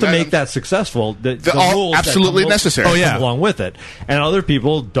the following stuff to items. make that successful. The all rules absolutely that come necessary. come along with it, and other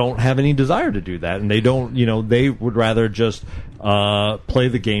people don't have any desire to do that, and they don't. They would rather just play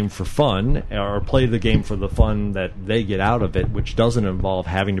the game for fun or play the game for the fun that they get out of it, which doesn't involve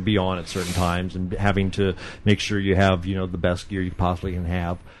having to be on at certain times and having to make sure you have the best gear you possibly can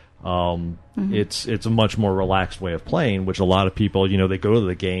have. It's a much more relaxed way of playing, which a lot of people, they go to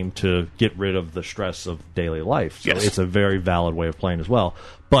the game to get rid of the stress of daily life. So it's a very valid way of playing as well.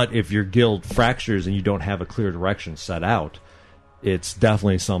 But if your guild fractures and you don't have a clear direction set out, it's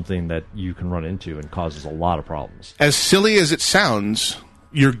definitely something that you can run into and causes a lot of problems. As silly as it sounds,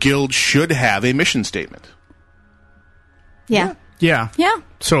 your guild should have a mission statement. Yeah. Yeah. Yeah.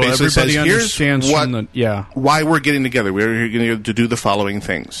 So Basically everybody says, here's understands why we're getting together. We're going to do the following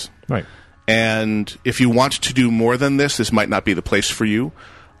things. Right. And if you want to do more than this might not be the place for you.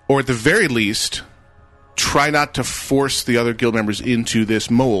 Or at the very least, try not to force the other guild members into this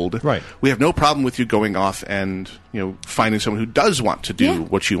mold. Right. We have no problem with you going off and finding someone who does want to do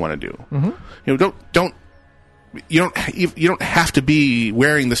what you want to do. Mm-hmm. You don't have to be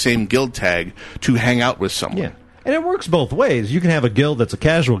wearing the same guild tag to hang out with someone. Yeah. And it works both ways. You can have a guild that's a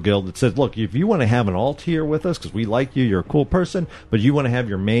casual guild that says, look, if you want to have an alt here with us because we like you, you're a cool person, but you want to have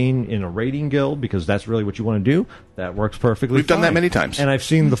your main in a raiding guild because that's really what you want to do, that works perfectly We've done fine. that many times. And I've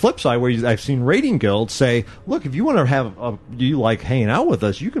seen the flip side where I've seen raiding guilds say, look, if you want to have you like hanging out with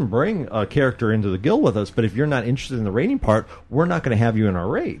us, you can bring a character into the guild with us, but if you're not interested in the raiding part, we're not going to have you in our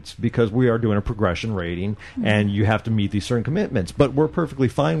raids because we are doing a progression raiding and you have to meet these certain commitments. But we're perfectly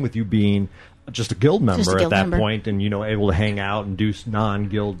fine with you being just a guild member at that point and able to hang out and do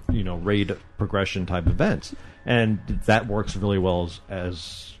non-guild raid progression type events, and that works really well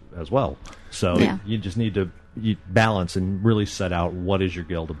as well. So you just need to balance and really set out what is your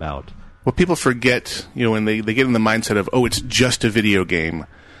guild about. What people forget, when they get in the mindset of, it's just a video game,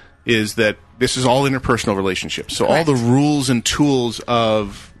 is that this is all interpersonal relationships. So all the rules and tools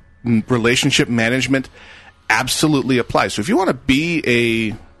of relationship management absolutely apply. So if you want to be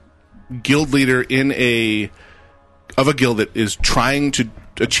a guild leader of a guild that is trying to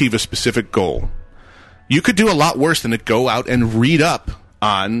achieve a specific goal, you could do a lot worse than to go out and read up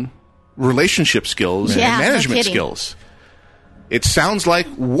on relationship skills and management skills. It sounds like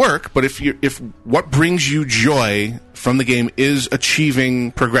work, but if what brings you joy from the game is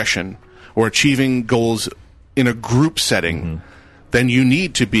achieving progression or achieving goals in a group setting, then you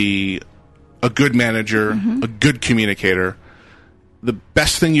need to be a good manager, a good communicator. The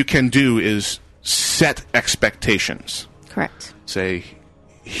best thing you can do is set expectations. Correct. Say,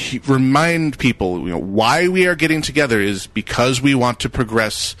 remind people, why we are getting together is because we want to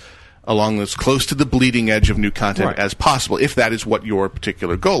progress along as close to the bleeding edge of new content as possible, if that is what your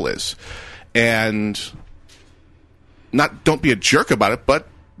particular goal is. And don't be a jerk about it, but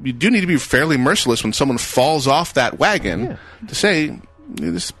you do need to be fairly merciless when someone falls off that wagon to say,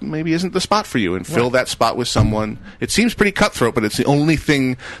 this maybe isn't the spot for you, and fill that spot with someone. It seems pretty cutthroat, but it's the only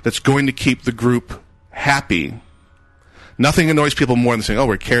thing that's going to keep the group happy. Nothing annoys people more than saying,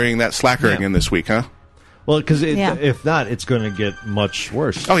 we're carrying that slacker again this week, huh? Well, because if not, it's going to get much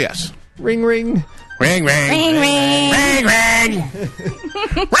worse. Oh, yes. Ring, ring. Ring, ring. Ring, ring. Ring, ring.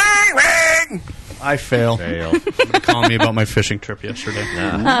 Ring, ring. I fail. Fail. Calling me about my fishing trip yesterday.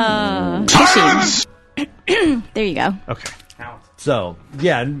 There you go. Okay. So,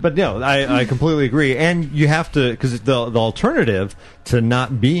 but no, I completely agree. And you have to, because the alternative to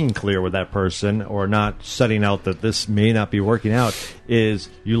not being clear with that person or not setting out that this may not be working out is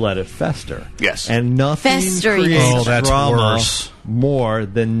you let it fester. Yes. And nothing creates that's drama worse. more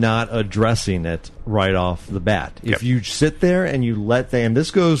than not addressing it right off the bat. If you sit there and you and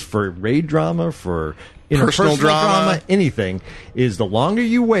this goes for raid drama, for personal drama, anything, is the longer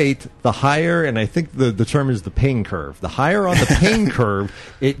you wait, the higher, and I think the term is the pain curve. The higher on the pain curve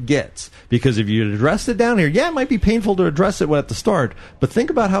it gets. Because if you address it down here, it might be painful to address it at the start, but think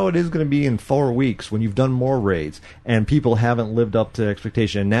about how it is going to be in 4 weeks when you've done more raids and people haven't lived up to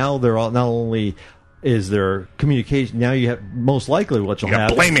expectation. And now they're all, not only is there communication, now you have, most likely what you'll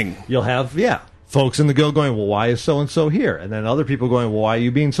have, blaming. You'll have, folks in the guild going, well, why is so-and-so here? And then other people going, well, why are you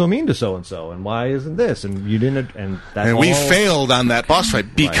being so mean to so-and-so? And why isn't this? And you didn't, and that's and we failed on that boss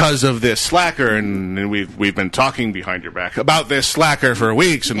fight because of this slacker, and we've been talking behind your back about this slacker for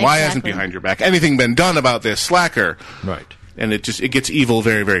weeks, and why hasn't behind your back anything been done about this slacker? Right. And it gets evil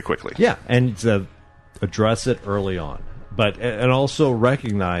very, very quickly. Yeah, and address it early on. But, and also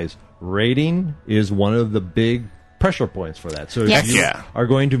recognize raiding is one of the big pressure points for that. So if you are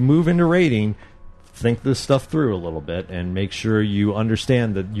going to move into raiding, think this stuff through a little bit and make sure you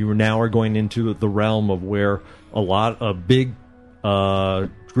understand that you now are going into the realm of where a big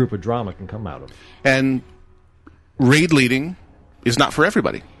group of drama can come out of. And raid leading is not for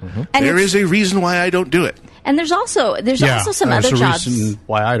everybody. And There is a reason why I don't do it. And there's also some other jobs. Reason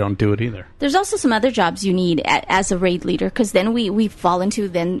why I don't do it either. There's also some other jobs you need as a raid leader, because then we fall into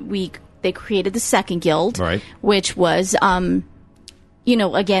they created the second guild, right, which was again,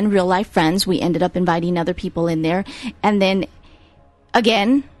 real life friends. We ended up inviting other people in there, and then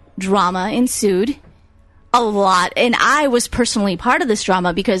again, drama ensued. A lot, and I was personally part of this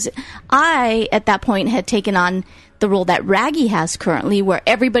drama because I, at that point, had taken on the role that Raggy has currently, where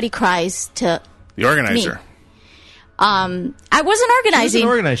everybody cries to the organizer. Me. I wasn't organizing. She wasn't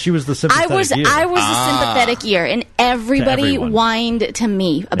organized. She was the sympathetic ear. I was the sympathetic ear, and everybody whined to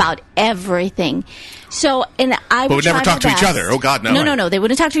me about everything. So, and I would But would never talk to each other. Oh, God, no. No. They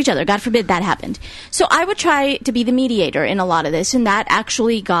wouldn't talk to each other. God forbid that happened. So I would try to be the mediator in a lot of this, and that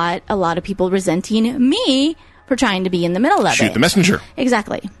actually got a lot of people resenting me for trying to be in the middle of it. Shoot the messenger.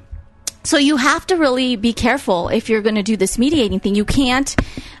 Exactly. So you have to really be careful if you're going to do this mediating thing. You can't.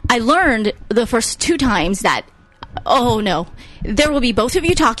 I learned the first 2 times that, oh no, there will be both of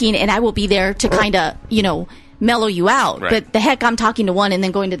you talking, and I will be there to kind of, mellow you out. Right. But the heck, I'm talking to one and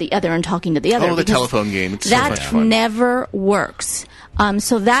then going to the other and talking to the other. Oh, the telephone game. It's so much that fun. never works.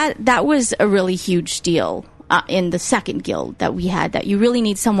 So that was a really huge deal. In the second guild that we had, that you really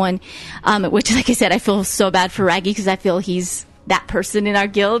need someone, which, like I said, I feel so bad for Raggy because I feel he's that person in our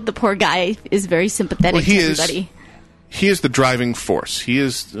guild. The poor guy is very sympathetic to everybody. He is the driving force. He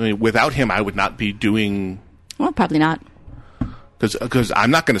is. Without him, I would not be doing. Well, probably not. Because I'm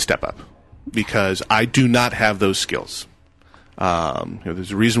not going to step up because I do not have those skills.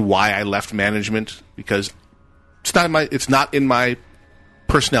 There's a reason why I left management because it's not in my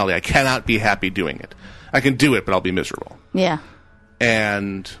personality. I cannot be happy doing it. I can do it, but I'll be miserable. Yeah.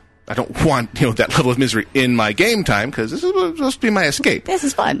 And I don't want that level of misery in my game time because this is supposed to be my escape. This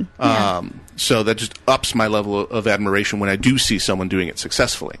is fun. So that just ups my level of admiration when I do see someone doing it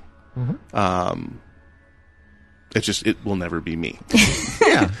successfully. Mm-hmm. It will never be me.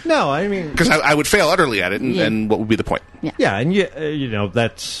 Yeah. No, I mean, because I would fail utterly at it, and what would be the point? Yeah, and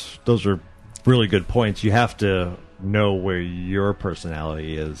those are really good points. You have to know where your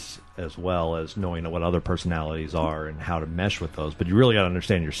personality is, as well as knowing what other personalities are and how to mesh with those. But you really got to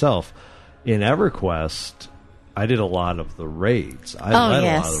understand yourself. In EverQuest, I did a lot of the raids. I led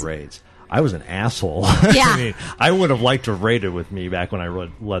a lot of the raids. I was an asshole. Yeah. I mean, I would have liked to have raided with me back when I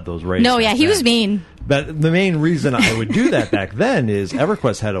led those raids. No, yeah, he was mean. But the main reason I would do that back then is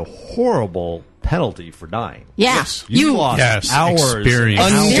EverQuest had a horrible penalty for dying. Yeah. Yes. You lost hours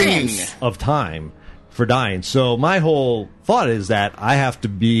of time for dying. So my whole thought is that I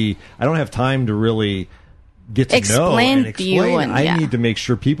don't have time to really get to know and explain. I need to make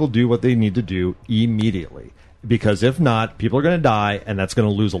sure people do what they need to do immediately. Because if not, people are going to die, and that's going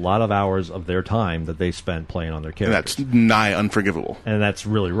to lose a lot of hours of their time that they spent playing on their characters. And that's nigh unforgivable. And that's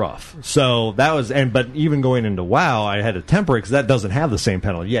really rough. So that was, but even going into WoW, I had to temper it because that doesn't have the same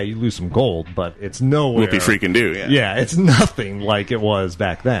penalty. Yeah, you lose some gold, but it's nowhere. Whoopie freaking do, yeah. Yeah, it's nothing like it was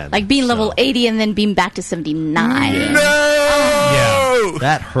back then. Like being level 80 and then being back to 79. No! Yeah,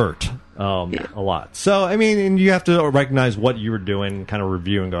 that hurt a lot. So, I mean, and you have to recognize what you were doing, kind of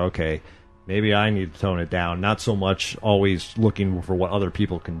review and go, okay, maybe I need to tone it down. Not so much always looking for what other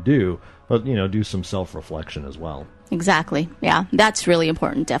people can do, but, do some self-reflection as well. Exactly. Yeah, that's really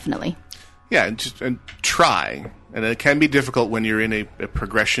important, definitely. Yeah, and try. And it can be difficult when you're in a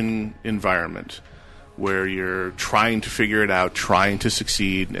progression environment where you're trying to figure it out, trying to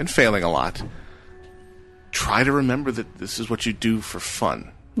succeed, and failing a lot. Try to remember that this is what you do for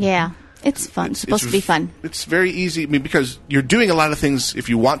fun. Yeah. It's fun. It's supposed to be fun. It's very easy. I mean, because you're doing a lot of things. If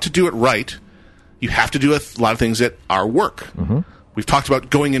you want to do it right, you have to do a lot of things that are work. Mm-hmm. We've talked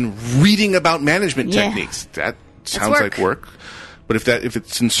about going and reading about management techniques. That sounds like work. But if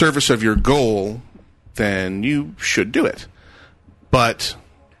it's in service of your goal, then you should do it. But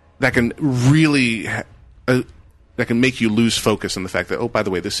that can really that can make you lose focus on the fact that, oh, by the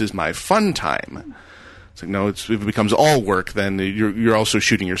way, this is my fun time. It's like, no, if it becomes all work, then you're also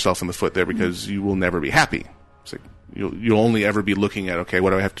shooting yourself in the foot there because you will never be happy. It's like you'll only ever be looking at, okay,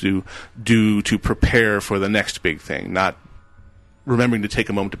 what do I have to do to prepare for the next big thing, not remembering to take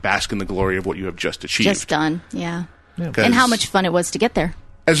a moment to bask in the glory of what you have just achieved. Just done, yeah. And how much fun it was to get there.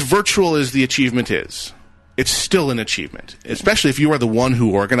 As virtual as the achievement is, it's still an achievement, especially if you are the one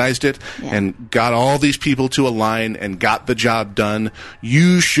who organized it and got all these people to align and got the job done.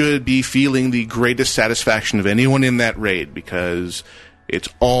 You should be feeling the greatest satisfaction of anyone in that raid because It's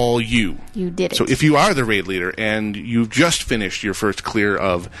all you. You did it. So if you are the raid leader and you've just finished your first clear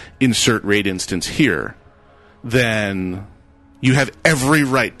of insert raid instance here, then you have every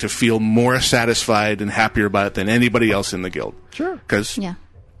right to feel more satisfied and happier about it than anybody else in the guild. Sure. Because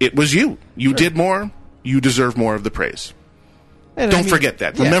it was you. You did more. You deserve more of the praise. And Don't forget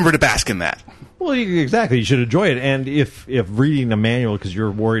that. Remember to bask in that. Well, exactly. You should enjoy it. And if reading a manual because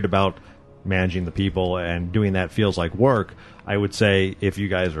you're worried about managing the people and doing that feels like work, I would say if you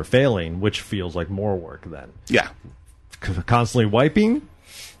guys are failing, which feels like more work then? Yeah. Constantly wiping?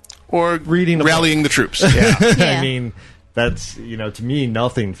 Or reading rallying the troops. Yeah. Yeah. I mean, that's, to me,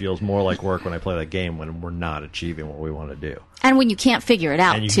 nothing feels more like work when I play that game when we're not achieving what we want to do. And when you can't figure it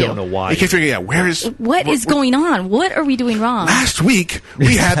out, And you too. don't know why. You can't figure out where is... What is going on? What are we doing wrong? Last week,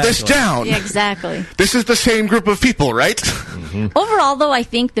 we had this down. Yeah, exactly. This is the same group of people, right? Overall, though, I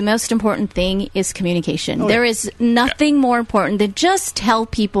think the most important thing is communication. There is nothing more important than just tell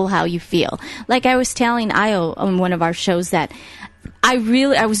people how you feel. Like I was telling Io on one of our shows that I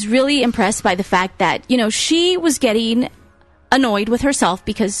was really impressed by the fact that, she was getting annoyed with herself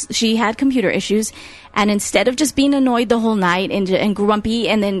because she had computer issues, and instead of just being annoyed the whole night and grumpy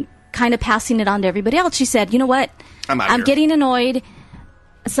and then kind of passing it on to everybody else, she said, you know what? I'm getting annoyed.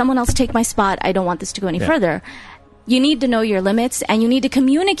 Someone else take my spot. I don't want this to go any further. You need to know your limits, and you need to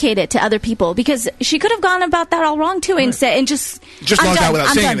communicate it to other people, because she could have gone about that all wrong too and said, and just logged out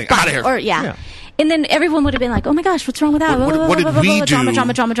without saying anything. Out of here. Or and then everyone would have been like, oh my gosh, what's wrong with that? What did we do Drama.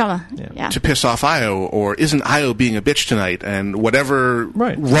 Yeah. to piss off Io? Or isn't Io being a bitch tonight? And whatever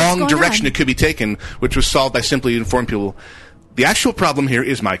wrong direction it could be taken, which was solved by simply informing people, the actual problem here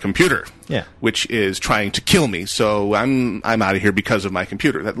is my computer, which is trying to kill me. So I'm out of here because of my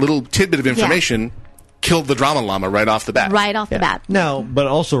computer. That little tidbit of information killed the drama llama right off the bat. Right off the bat. Now, but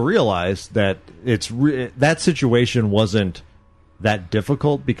also realize that that situation wasn't that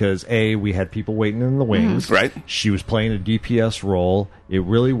difficult because we had people waiting in the wings. Right. She was playing a DPS role. It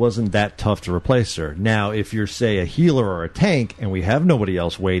really wasn't that tough to replace her. Now, if you're, say, a healer or a tank and we have nobody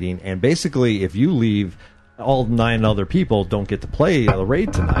else waiting, and basically if you leave, all 9 other people don't get to play the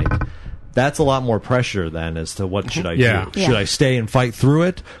raid tonight. That's a lot more pressure then as to what should I do. Should I stay and fight through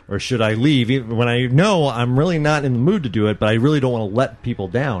it, or should I leave? Even when I know I'm really not in the mood to do it, but I really don't want to let people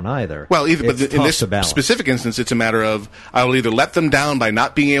down either. Well, but in this specific instance, it's a matter of I will either let them down by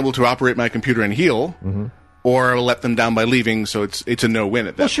not being able to operate my computer and heal, or I will let them down by leaving, so it's a no-win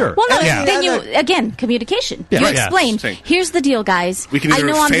at that point. Well, no, then you, again, communication. You explain, here's the deal, guys. We can I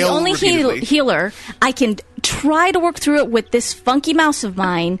know I'm the fail only healer. I can try to work through it with this funky mouse of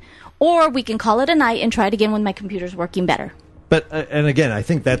mine, or we can call it a night and try it again when my computer's working better. But and again, I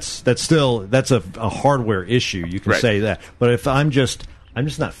think that's a hardware issue. You can say that. But if I'm just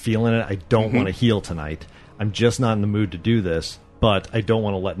not feeling it, I don't want to heal tonight. I'm just not in the mood to do this. But I don't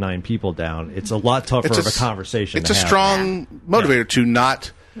want to let 9 people down. It's a lot tougher of a conversation. It's a strong motivator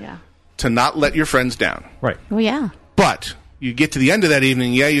to not let your friends down. Right. Oh yeah. But you get to the end of that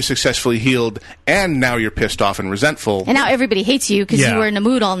evening, you successfully healed, and now you're pissed off and resentful. And now everybody hates you because you were in a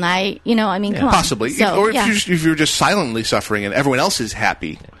mood all night. Come on. Possibly. So, or if you're just silently suffering and everyone else is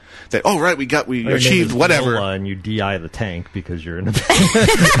happy. That, we achieved whatever. And you DI the tank because you're in a...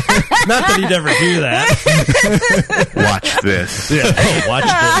 Not that he'd ever do that. Watch this. Watch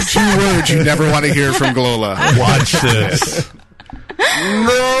this. 2 words you never want to hear from Glola. Watch this.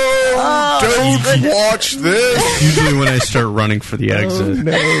 No, don't watch this. Usually when I start running for the exit.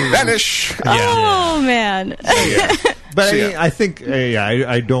 Vanish. Oh, man. But I think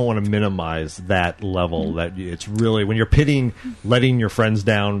I don't want to minimize that level. That it's really when you're letting your friends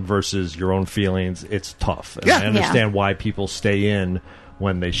down versus your own feelings, it's tough. And I understand why people stay in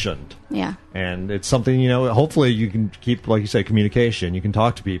when they shouldn't. Yeah. And it's something, hopefully you can keep, like you say, communication. You can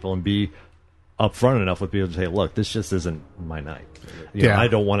talk to people and be upfront enough with people to say, look, this just isn't my night. I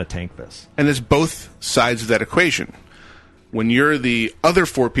don't want to tank this. And it's both sides of that equation. When you're the other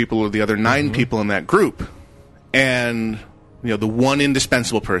 4 people or the other 9 people in that group, and the one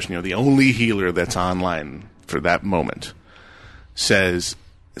indispensable person, the only healer that's online for that moment, says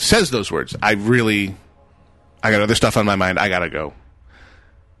those words, I got other stuff on my mind, I gotta go.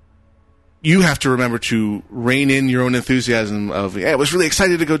 You have to remember to rein in your own enthusiasm of, I was really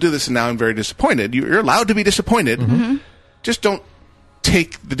excited to go do this, and now I'm very disappointed. You're allowed to be disappointed. Just don't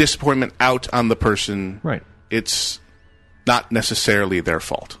take the disappointment out on the person. Right. It's not necessarily their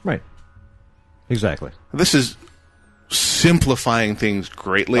fault. Right. Exactly. This is simplifying things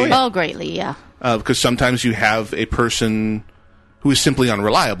greatly. Greatly, yeah. Because sometimes you have a person who is simply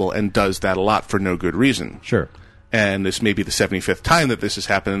unreliable and does that a lot for no good reason. Sure. And this may be the 75th time that this has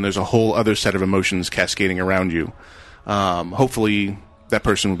happened, and there's a whole other set of emotions cascading around you. Hopefully, that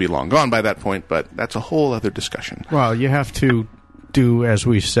person would be long gone by that point, but that's a whole other discussion. Well, you have to do, as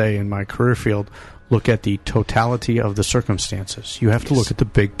we say in my career field, look at the totality of the circumstances. You have to look at the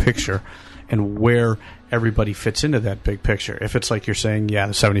big picture and where everybody fits into that big picture. If it's like you're saying, the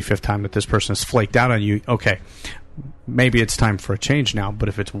 75th time that this person has flaked out on you, okay, maybe it's time for a change now. But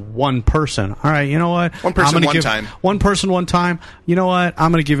if it's one person, all right, you know what? One person, one time. One person, one time. You know what?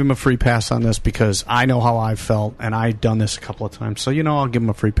 I'm going to give him a free pass on this because I know how I felt, and I've done this a couple of times. So, I'll give him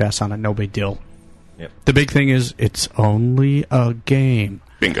a free pass on it. No big deal. Yep. The big thing is it's only a game.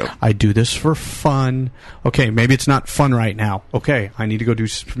 Bingo. I do this for fun. Okay, maybe it's not fun right now. Okay, I need to go do...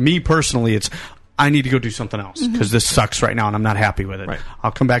 Me personally, I need to go do something else because this sucks right now and I'm not happy with it. Right.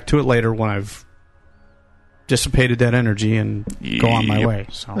 I'll come back to it later when I've dissipated that energy and go on my way.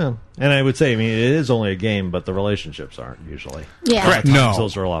 So. Yeah. And I would say, it is only a game, but the relationships aren't usually. Yeah. Correct. No.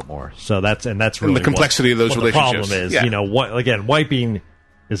 Those are a lot more. So that's really the complexity of those what relationships. The problem is, Yeah. again, wiping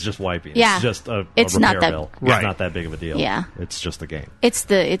is just wiping. Yeah. It's just a It's repair not that- bill. Right. It's not that big of a deal. Yeah. It's just a game. It's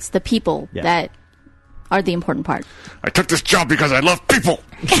the people that are the important part. I took this job because I love people.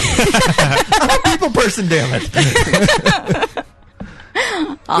 I'm a people person, damn it.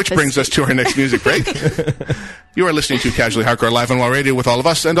 Which brings us to our next music break. You are listening to Casually Hardcore Live on WOW Radio with all of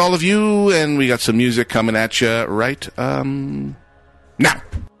us and all of you, and we got some music coming at you right now.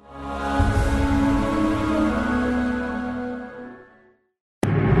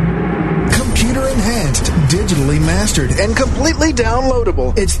 Computer enhanced, digitally mastered, and completely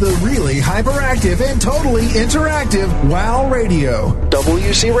downloadable. It's the really hyperactive and totally interactive WOW Radio.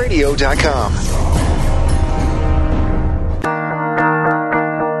 WCRadio.com.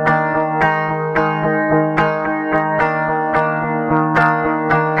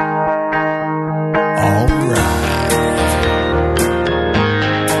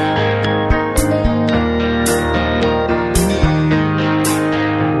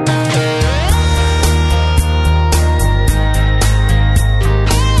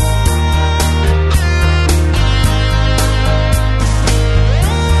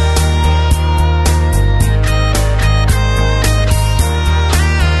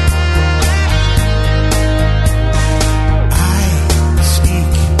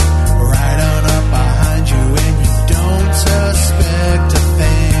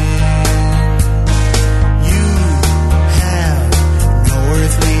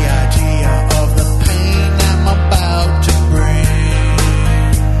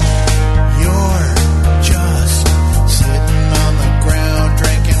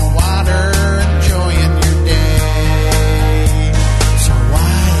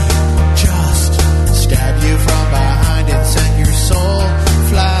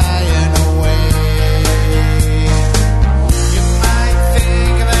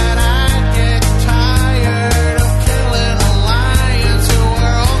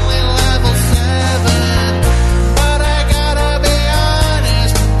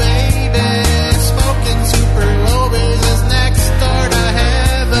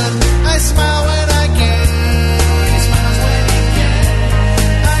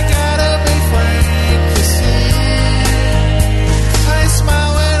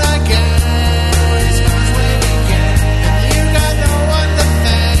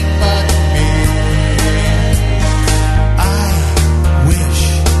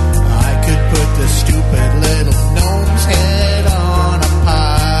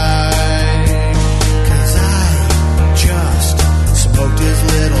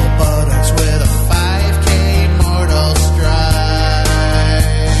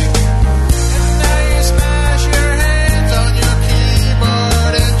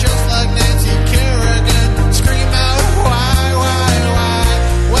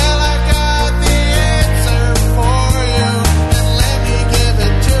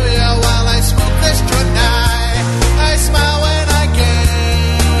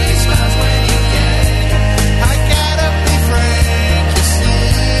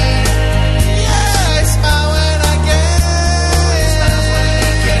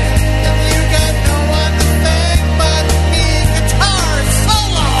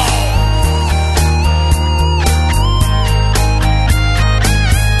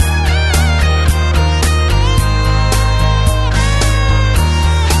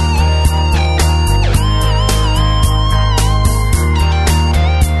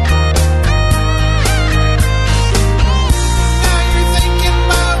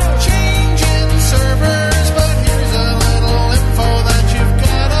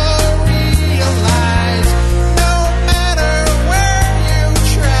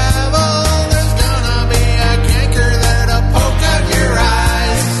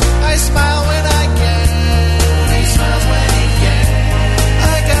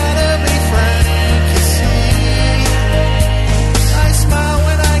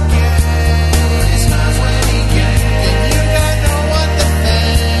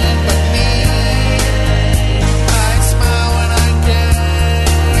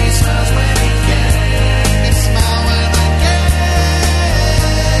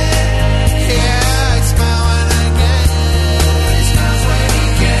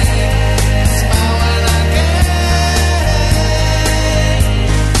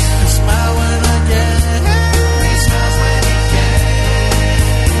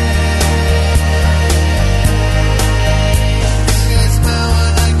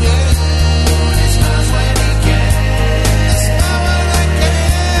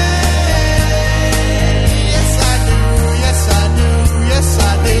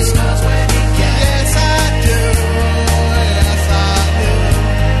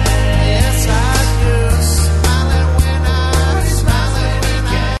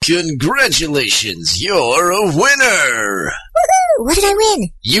 Congratulations, you're a winner! Woohoo! What did I win?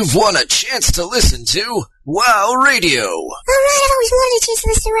 You've won a chance to listen to WOW Radio. Alright, I've always wanted a chance to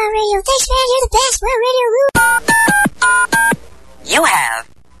listen to WOW Radio. Thanks, man. You're the best. WOW Radio. You have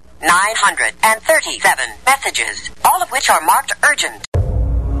 937 messages, all of which are marked urgent.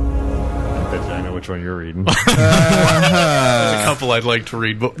 I know which one you're reading. There's a couple I'd like to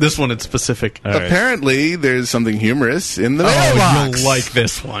read, but this one in specific. Apparently, there's something humorous in the mailbox. You'll like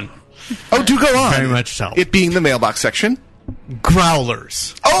this one. Oh, do go on. Very much so. It being the mailbox section.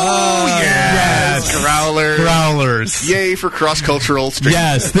 Growlers. Oh, yes. Growlers. Yay for cross-cultural stream.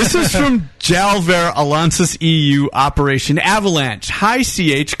 Yes, this is from Jalver Alliances EU Operation Avalanche. Hi,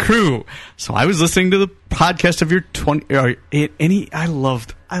 CH crew. So I was listening to the podcast of your 20... I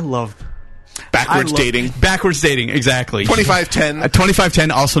loved... Backwards dating. Backwards dating, exactly. 2510.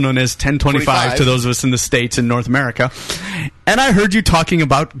 2510, also known as 1025 to those of us in the States and North America. And I heard you talking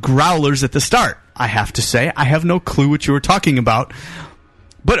about growlers at the start. I have to say, I have no clue what you were talking about.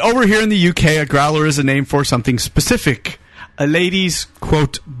 But over here in the UK, a growler is a name for something specific. A lady's,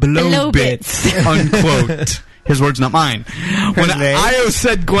 quote, blow bits, unquote. His words, not mine. When Io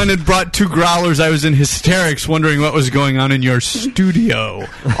said Gwen had brought 2 growlers, I was in hysterics, wondering what was going on in your studio.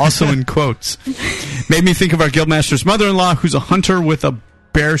 Also in quotes. Made me think of our guildmaster's mother-in-law, who's a hunter with a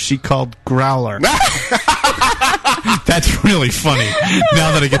bear she called Growler. That's really funny,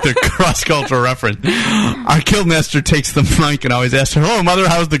 now that I get the cross-cultural reference. Our guildmaster takes the mic and always asks her, "Hello, mother,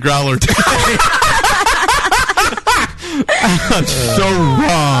 how's the Growler today?" That's so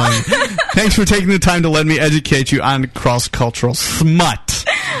wrong. Thanks for taking the time to let me educate you on cross-cultural smut.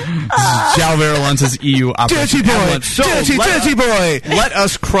 Jalver Alliances EU Operation Dirty boy! Avalanche. So Dirty boy! Let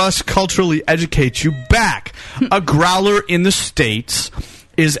us cross-culturally educate you back. A growler in the States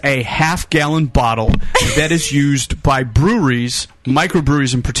is a half-gallon bottle that is used by breweries,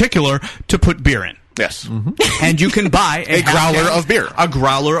 microbreweries in particular, to put beer in. Yes. Mm-hmm. And you can buy a growler of beer. A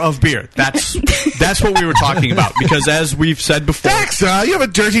growler of beer. That's what we were talking about. Because as we've said before... Daxa, you have a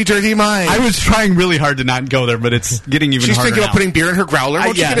dirty, dirty mind. I was trying really hard to not go there, but it's getting even She's harder thinking now. about putting beer in her growler.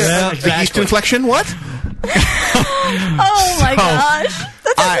 Won't you get a yeast inflection? What? Oh, my gosh.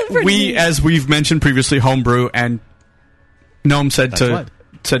 That sounds pretty We, neat. as we've mentioned previously, homebrew, and Noam said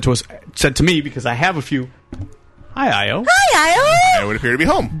to me, because I have a few... Hi, Io. Hi, I would appear to be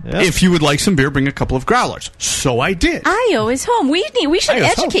home. Yeah. If you would like some beer, bring a couple of growlers. So I did. Io is home. We should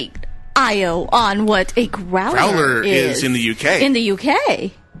Io's educate Io on what a growler, Growler is in the UK. In the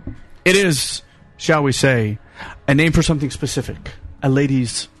UK. It is, shall we say, a name for something specific. A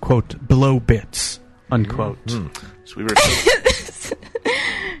lady's, quote, below bits, unquote. Mm-hmm. So we were...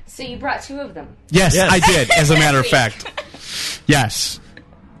 So you brought 2 of them. Yes, I did, as a matter of fact. Yes.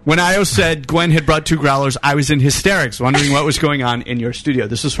 When Io said Gwen had brought 2 growlers, I was in hysterics, wondering what was going on in your studio.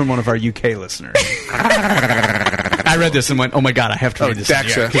 This is from one of our UK listeners. I read this and went, "Oh my god, I have to read this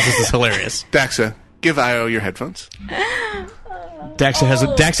Daxa, because this is hilarious." Daxa, give Io your headphones. Daxa has a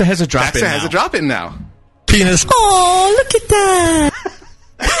drop in. Daxa has a drop in now. Penis. Oh, look at that.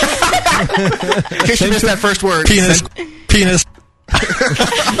 In case you missed that first word. Penis.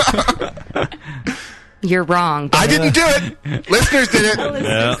 You're wrong. I didn't do it. Listeners did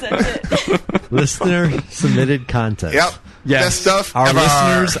it. Listener submitted content. Yep. Yes. Best stuff Our ever.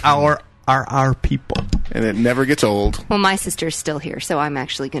 listeners are our people. And it never gets old. Well, my sister's still here, so I'm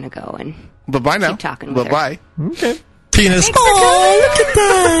actually going to go and Bye-bye now. keep talking with her. Bye-bye. Okay. Penis. Oh, look at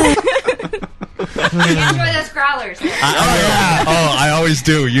that. Enjoy those growlers. I always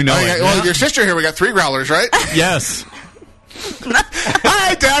do. You know it. Well, your sister here, we got 3 growlers, right? Yes.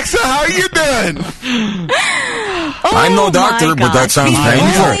 Hi, Daxa. How are you doing? I'm no doctor, but that sounds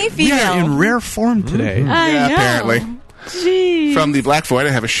painful. We are in rare form today. I know. Apparently. Jeez. From the Black Void,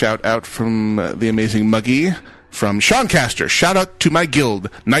 I have a shout out from the amazing Muggy. From Sean Caster, shout out to my guild,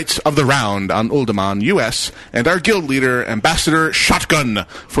 Knights of the Round on Uldaman, US, and our guild leader, Ambassador Shotgun,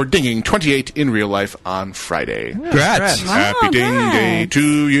 for dinging 28 in real life on Friday. Congrats. Happy ding day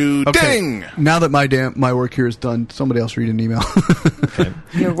to you. Ding! Now that my work here is done, somebody else read an email.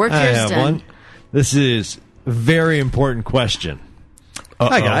 Your work I here is have done. one. This is a very important question.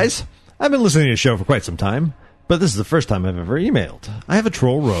 Hi, guys. I've been listening to the show for quite some time, but this is the first time I've ever emailed. I have a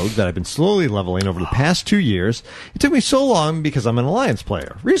troll rogue that I've been slowly leveling over the past 2 years. It took me so long because I'm an Alliance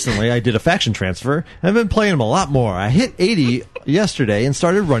player. Recently, I did a faction transfer, and I've been playing them a lot more. I hit 80 yesterday and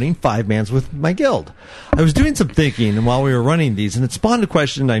started running 5-mans with my guild. I was doing some thinking while we were running these, and it spawned a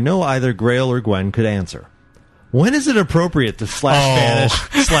question I know either Grail or Gwen could answer. When is it appropriate to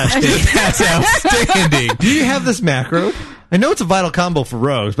 /banish/date? That's outstanding. Do you have this macro? I know it's a vital combo for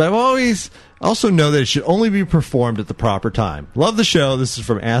rogues, but I've always also know that it should only be performed at the proper time. Love the show. This is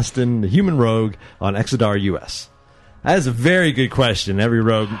from Aston, the Human Rogue on Exodar US. That is a very good question. Every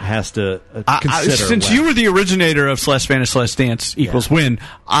rogue has to consider. Since you were the originator of /Vanish/Dance equals win,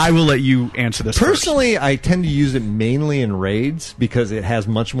 I will let you answer this Personally, I tend to use it mainly in raids because it has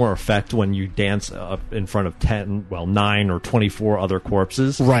much more effect when you dance up in front of 9 or 24 other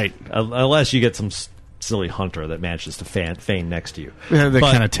corpses. Right. Unless you get some silly hunter that manages to feign next to you. Yeah, that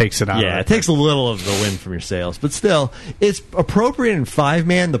kind of takes it out. Yeah, it takes a little of the wind from your sails. But still, it's appropriate in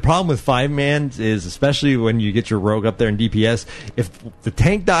 5-man. The problem with 5-man is, especially when you get your rogue up there in DPS, if the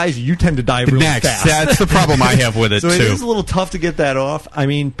tank dies, you tend to die really fast. That's the problem I have with it, so too. It is a little tough to get that off. I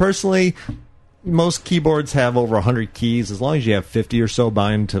mean, personally, most keyboards have over 100 keys. As long as you have 50 or so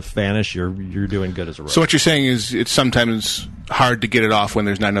bind to Vanish, you're doing good as a rogue. So what you're saying is it's sometimes hard to get it off when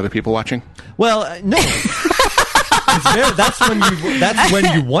there's 9 other people watching? Well, no. That's when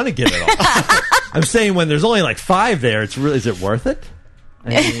you want to get it off. I'm saying when there's only like 5 there, is it worth it? I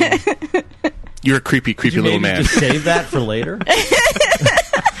mean, you're a creepy little man. Just save that for later.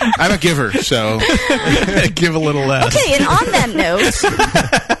 I'm a giver, so give a little less. Okay, and on that note,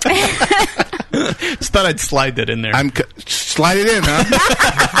 just thought I'd slide that in there. Slide it in, huh?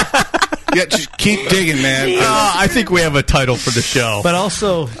 Yeah, just keep digging, man. I think we have a title for the show. But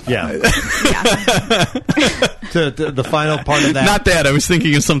also, yeah. to the final part of that. Not that. I was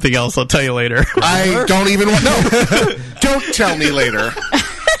thinking of something else. I'll tell you later. I don't even want... No. Don't tell me later.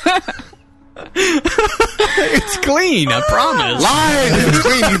 It's clean, I promise. Lie! If it's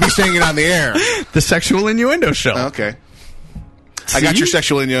clean, you'd be saying it on the air. The Sexual Innuendo Show. Okay. See? I got your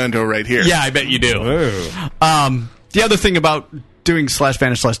sexual innuendo right here. Yeah, I bet you do. The other thing about doing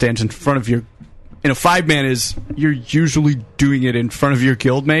 /Vanish/Dance in front of your... In a 5-man is you're usually doing it in front of your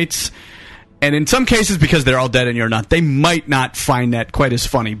guildmates. And in some cases, because they're all dead and you're not, they might not find that quite as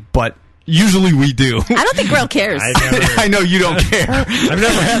funny, but... Usually we do. I don't think Grail cares. I know you don't care. I've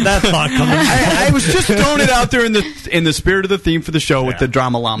never had that thought coming. I was just throwing it out there in the spirit of the theme for the show with the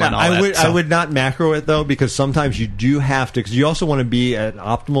drama llama and all that. I would not macro it, though, because sometimes you do have to, because you also want to be at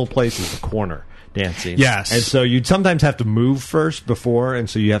optimal place as the corner dancing. Yes. And so you'd sometimes have to move first before, and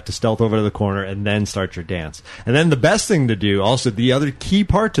so you have to stealth over to the corner and then start your dance. And then the best thing to do, also the other key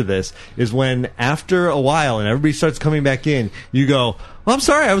part to this, is when after a while and everybody starts coming back in, you go, well, I'm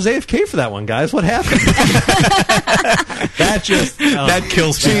sorry, I was AFK for that one, guys. What happened? That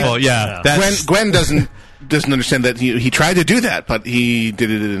kills people. Yeah. Gwen doesn't understand that he tried to do that, but he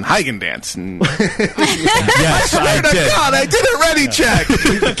did it in Heigen Dance. And yes, I did. God, I did a ready check.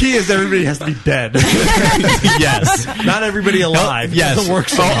 The key is everybody has to be dead. Yes, not everybody alive. Yes, it doesn't work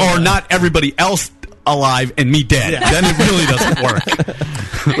so or not everybody else alive and me dead. Yeah. Then it really doesn't work.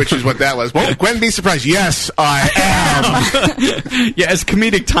 Which is what that was. Won't Gwen be surprised? Yes, I am. Yeah, as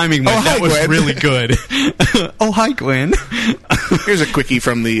comedic timing went, that was really good. Oh, hi, Gwen. Here's a quickie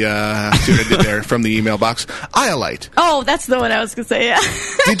from the see what I did there from the email box. Iolite. Oh, that's the one I was going to say, yeah.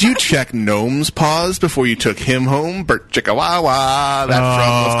 Did you check Gnome's paws before you took him home? Bert Chickawawa. That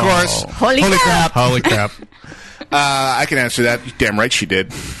from, of course. Holy crap. Holy crap. I can answer that. Damn right she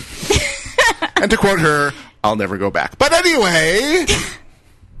did. And to quote her, I'll never go back. But anyway,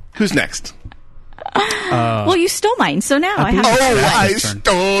 who's next? Well, you stole mine, so now I have to. I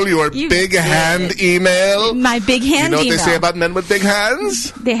stole your big hand email. My big hand email. You know what they say about men with big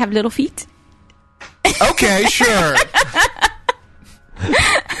hands? They have little feet. Okay, sure.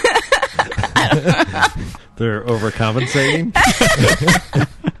 They're overcompensating.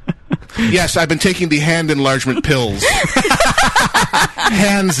 Yes, I've been taking the hand enlargement pills.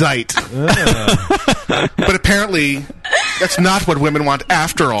 Handzite. But apparently, that's not what women want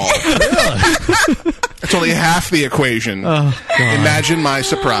after all. It's only half the equation. Imagine my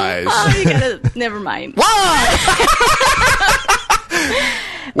surprise. Oh, you gotta... Never mind. Why?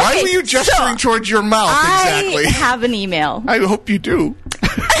 Why were you gesturing towards your mouth exactly? I have an email. I hope you do.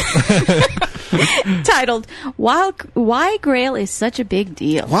 Titled, Why Grail is Such a Big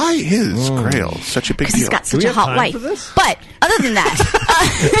Deal. Why is Grail such a big deal? He's got such a hot wife. But other than that,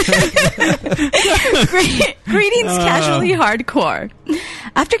 greetings, casually hardcore.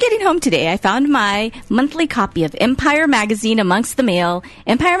 After getting home today, I found my monthly copy of Empire Magazine amongst the mail.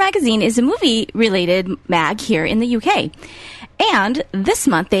 Empire Magazine is a movie-related mag here in the UK. And this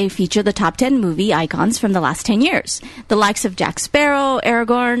month, they feature the top 10 movie icons from the last 10 years. The likes of Jack Sparrow,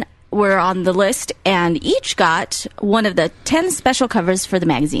 Aragorn were on the list, and each got one of the 10 special covers for the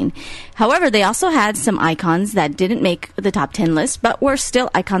magazine. However, they also had some icons that didn't make the top 10 list, but were still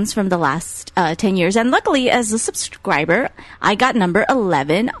icons from the last 10 years. And luckily, as a subscriber, I got number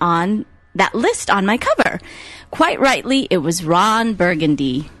 11 on that list on my cover. Quite rightly, it was Ron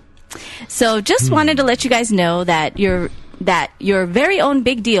Burgundy. So just wanted to let you guys know that your very own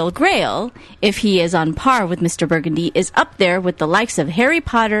big deal, Grail, if he is on par with Mr. Burgundy, is up there with the likes of Harry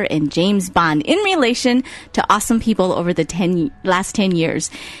Potter and James Bond in relation to awesome people over the last 10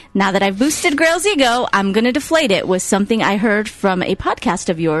 years. Now that I've boosted Grail's ego, I'm going to deflate it with something I heard from a podcast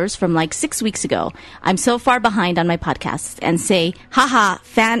of yours from like 6 weeks ago. I'm so far behind on my podcasts and say, haha,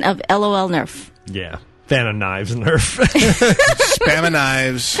 fan of LOL Nerf. Yeah. Fan of Knives and Nerf. Spam of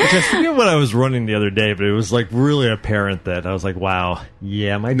Knives. Which I forget what I was running the other day, but it was like really apparent that I was like, wow,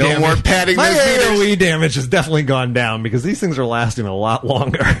 yeah, my No more padding my those meters. AoE damage has definitely gone down because these things are lasting a lot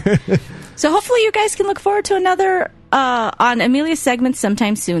longer. So hopefully you guys can look forward to another on Amelia's segment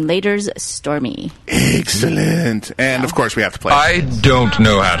sometime soon. Later's Stormy. Excellent. And, of course, we have to play. I don't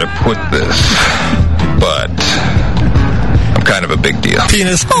know how to put this, but I'm kind of a big deal.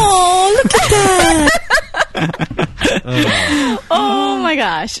 Penis. Oh, look at that. Oh my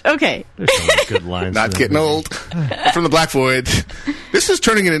gosh. Okay. There's some good lines. Not getting old. From the Black Void. This is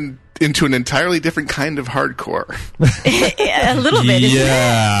turning it into an entirely different kind of hardcore. A little bit. Isn't it?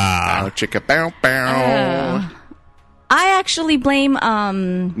 Bow, chicka, bow, bow. I actually blame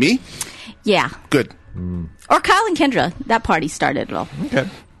Me? Yeah. Good. Or Kyle and Kendra. That party started it all. Okay.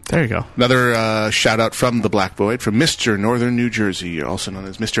 There you go. Another shout out from the Black Void from Mr. Northern New Jersey, also known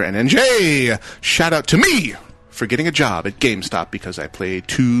as Mr. NNJ. Shout out to me for getting a job at GameStop because I play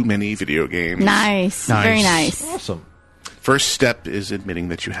too many video games. Nice. Very nice. Awesome. First step is admitting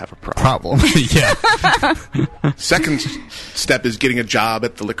that you have a problem. Yeah. Second step is getting a job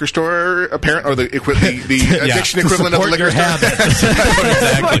at the liquor store, the addiction To equivalent of the support liquor your store.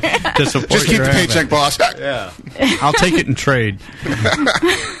 habit. To support Just keep your the habit. paycheck, boss. Yeah. I'll take it in trade.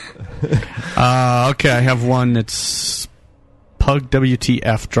 Okay, I have one that's Pug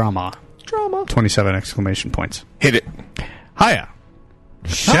WTF drama. 27 exclamation points. Hit it. Hiya.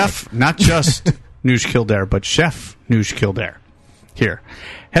 Chef, not just Noosh Kildare, but Chef Noosh Kildare. Here.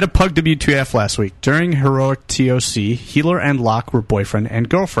 Had a Pug WTF last week. During Heroic TOC, Healer and Locke were boyfriend and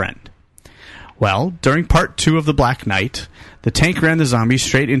girlfriend. Well, during part 2 of the Black Knight, the tank ran the zombie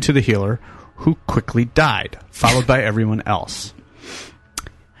straight into the healer, who quickly died, followed by everyone else.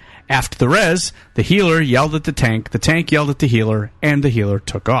 After the res, the healer yelled at the tank yelled at the healer, and the healer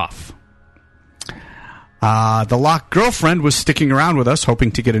took off. The Locke girlfriend was sticking around with us,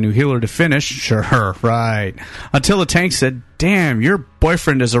 hoping to get a new healer to finish. Sure, right. Until the tank said, damn, your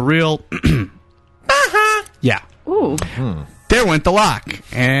boyfriend is a real... Yeah. Ooh. There went the Locke,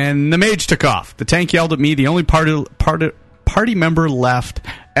 and the mage took off. The tank yelled at me, the only party member left,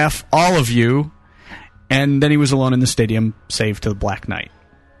 F all of you, and then he was alone in the stadium, saved to the Black Knight.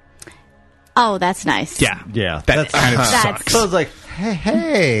 Oh, that's nice. Yeah. Yeah. That kind of sucks. So I was like,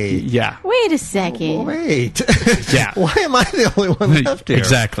 hey. Yeah. Wait a second. Wait. Yeah. Why am I the only one left here?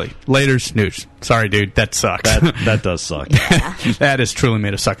 Exactly. Later's news. Sorry, dude. That sucks. That does suck. That has truly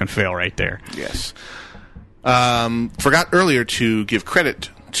made a suck and fail right there. Yes. Forgot earlier to give credit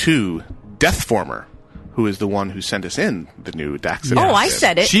to Deathformer, who is the one who sent us in the new Dax. Oh, I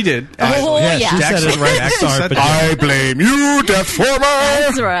said it. She did. Oh, yeah. She said it right at the start. But I blame you, Deathformer.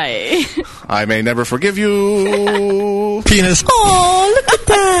 That's right. I may never forgive you. Penis. Oh, look at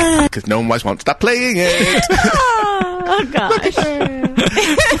that. Because no one won't stop playing it. Oh, gosh.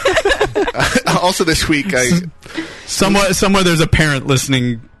 Also this week, Somewhere there's a parent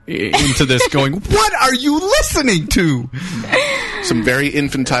listening into this going, what are you listening to? some very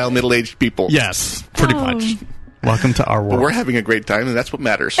infantile middle-aged people. Yes, pretty much. Welcome to our But world. we're having a great time, and that's what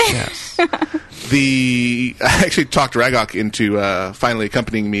matters. Yes. I actually talked Ragok into finally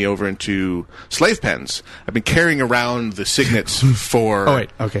accompanying me over into Slave Pens. I've been carrying around the signets for... Oh, wait.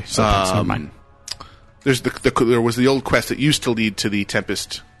 Okay. So never mind. There was the old quest that used to lead to the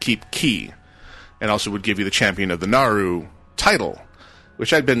Tempest Keep Key, and also would give you the Champion of the Naru title, which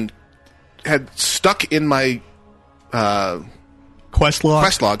had stuck in my quest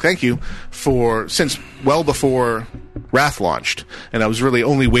log. Thank you, since well before Wrath launched, and I was really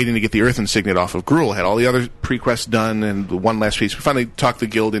only waiting to get the Earthen Signet off of Gruul. Had all the other pre-quests done, and the one last piece. We finally talked the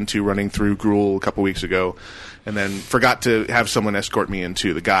guild into running through Gruul a couple weeks ago, and then forgot to have someone escort me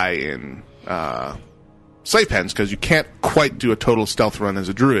into the guy in Slave Pens, because you can't quite do a total stealth run as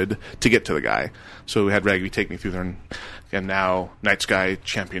a druid to get to the guy. So we had Ragby take me through there, and I'm now Night Sky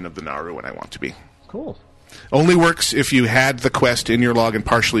Champion of the Naru when I want to be. Cool. Only works if you had the quest in your log and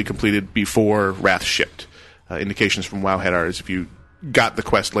partially completed before Wrath shipped. Indications from Wowhead are if you got the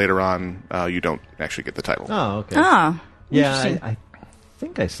quest later on, you don't actually get the title. Oh, okay. Oh, Yeah, I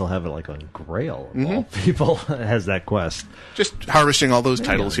think I still have it like on Grail. Of all people has that quest. Just harvesting all those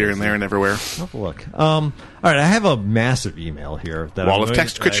titles here and there and everywhere. Have a look. All right, I have a massive email here that Wall of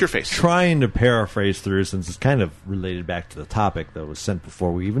text quits your face. Trying to paraphrase through since it's kind of related back to the topic that was sent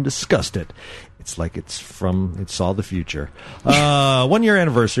before we even discussed it. It's like it saw the future. 1 year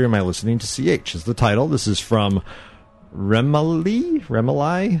anniversary of my listening to CH is the title. This is from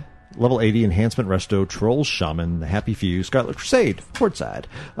Remeli, Level 80 Enhancement Resto, Troll Shaman, The Happy Few, Scarlet Crusade, Portside.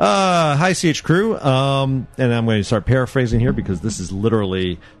 Hi, CH crew. And I'm going to start paraphrasing here because this is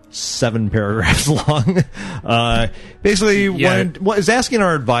literally 7 paragraphs long. Basically, was asking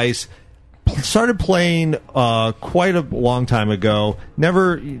our advice. Started playing quite a long time ago.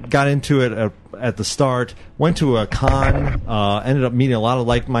 Never got into it at the start. Went to a con. Ended up meeting a lot of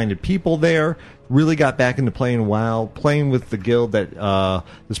like-minded people there. Really got back into playing WoW. Playing with the guild that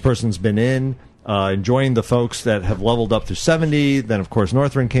this person's been in. Enjoying the folks that have leveled up to 70. Then, of course,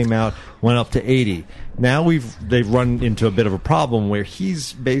 Northrend came out. Went up to 80. Now they've run into a bit of a problem where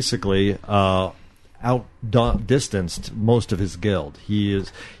he's basically outdistanced most of his guild.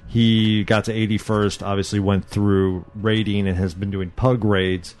 He got to 80 first, obviously went through raiding and has been doing pug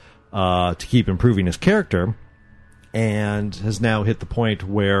raids to keep improving his character, and has now hit the point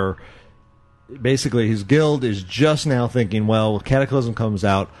where basically his guild is just now thinking, well, Cataclysm comes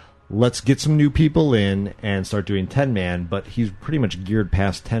out, let's get some new people in and start doing 10-man, but he's pretty much geared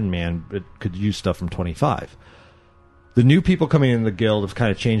past 10-man, but could use stuff from 25. The new people coming in the guild have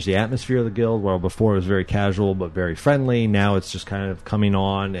kind of changed the atmosphere of the guild. While before it was very casual but very friendly, now it's just kind of coming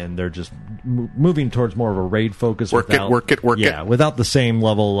on, and they're just moving towards more of a raid focus. Work it. Yeah, without the same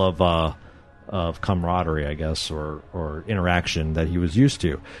level of camaraderie, I guess, or interaction that he was used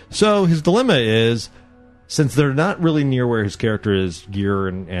to. So his dilemma is, since they're not really near where his character is gear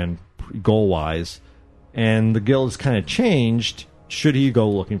and goal-wise, and the guild has kind of changed, should he go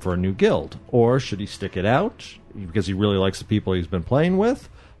looking for a new guild? Or should he stick it out because he really likes the people he's been playing with?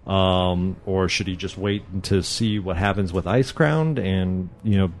 Or should he just wait to see what happens with Icecrown? And,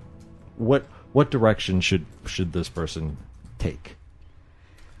 what direction should this person take?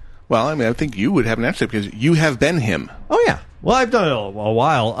 Well, I mean, I think you would have an answer because you have been him. Oh, yeah. Well, I've done it a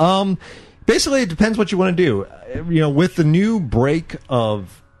while. Basically, it depends what you want to do. With the new break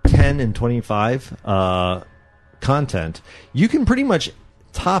of 10 and 25 content, you can pretty much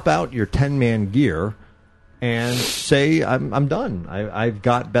top out your 10-man gear and say, I'm done. I've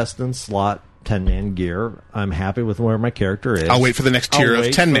got best in slot 10-man gear. I'm happy with where my character is. I'll wait for the next tier of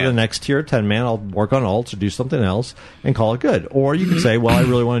 10-man. The next tier of 10-man. I'll work on ults or do something else and call it good. Or you can say, well, I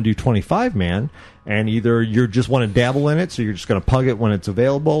really want to do 25-man, and either you just want to dabble in it, so you're just going to pug it when it's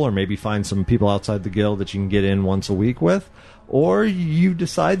available, or maybe find some people outside the guild that you can get in once a week with. Or you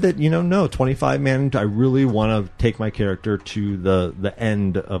decide that, no, 25-man, I really want to take my character to the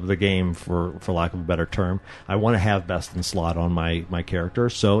end of the game, for lack of a better term. I want to have best in slot on my character.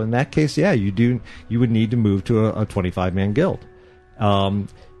 So in that case, yeah, you would need to move to a 25-man guild.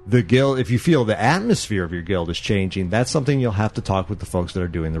 The guild, if you feel the atmosphere of your guild is changing, that's something you'll have to talk with the folks that are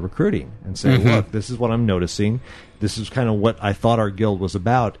doing the recruiting and say, look, this is what I'm noticing. This is kind of what I thought our guild was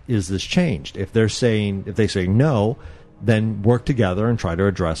about. Is this changed? If they say no, then work together and try to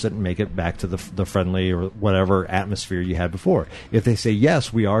address it and make it back to the friendly or whatever atmosphere you had before. If they say,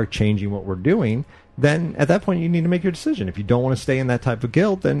 yes, we are changing what we're doing, then at that point you need to make your decision. If you don't want to stay in that type of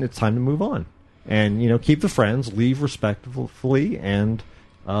guild, then it's time to move on. And, keep the friends, leave respectfully, and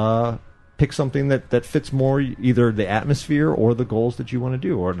pick something that fits more either the atmosphere or the goals that you want to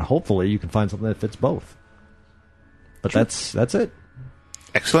do. Or hopefully you can find something that fits both. But that's it.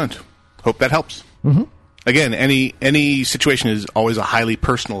 Excellent. Hope that helps. Mm-hmm. Again, any situation is always a highly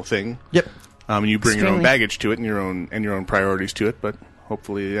personal thing. Yep. And you bring your own baggage to it and your own priorities to it, but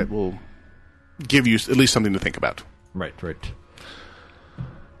hopefully that will give you at least something to think about. Right.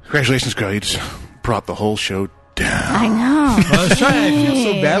 Congratulations, girl. You just brought the whole show down. I know. I was trying to feel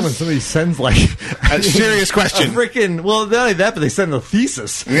so bad when somebody sends a serious question. Well, not only that, but they send a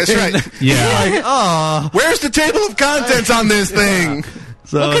thesis. That's right. Yeah. Where's the table of contents on this thing?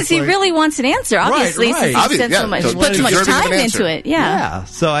 So because he really wants an answer, obviously, since he spent so much, put so much time into it. Yeah.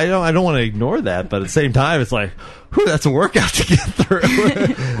 So I don't want to ignore that, but at the same time, it's like, whew, that's a workout to get through.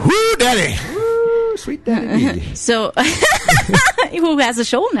 Woo, daddy. Woo, sweet daddy. So, who has a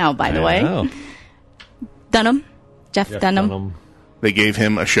show now, by the way? Dunham. Jeff Dunham. They gave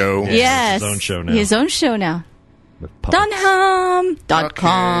him a show. Yes. His own show now. His own show now. Dunham.com.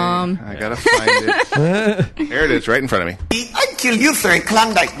 Okay. I gotta find it. There it is, right in front of me. I'd kill you for a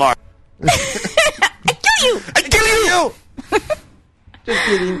Klondike bar. I'd kill you! Just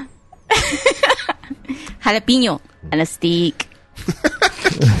kidding. Jalapeno and a steak.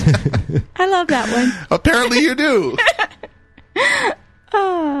 I love that one. Apparently you do.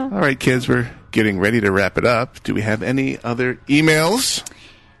 All right, kids, we're getting ready to wrap it up. Do we have any other emails?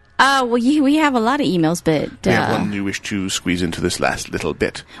 Well, we have a lot of emails, but... We have one you wish to squeeze into this last little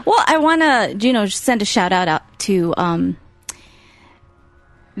bit. Well, I want to, send a shout-out out to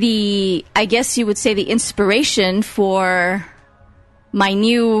I guess you would say the inspiration for my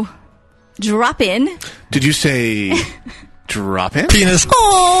new drop-in. Did you say drop-in? Penis.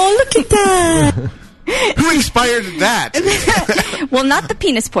 Oh, look at that. Who inspired that? Well, not the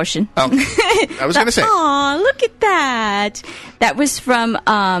penis portion. Oh, I was going to say. Oh, look at that. That was from,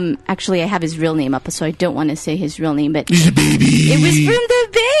 actually, I have his real name up, so I don't want to say his real name, but... He's a baby. It was from the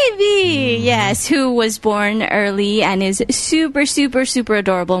baby, yes, who was born early and is super, super, super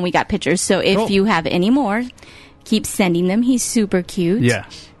adorable, and we got pictures. So if you have any more, keep sending them. He's super cute. Yeah.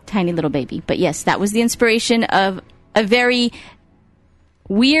 Tiny little baby. But yes, that was the inspiration of a very...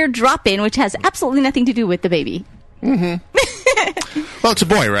 weird drop-in, which has absolutely nothing to do with the baby. Mm-hmm. Well, it's a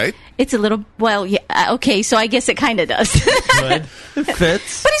boy, right? It's a little... Well, yeah, okay, so I guess it kind of does. Good. It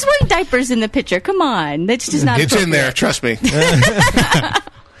fits. But he's wearing diapers in the picture. Come on. That's just not It's in there, trust me.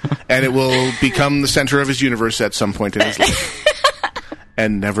 And it will become the center of his universe at some point in his life.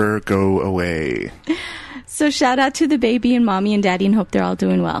 And never go away. So shout out to the baby and mommy and daddy and hope they're all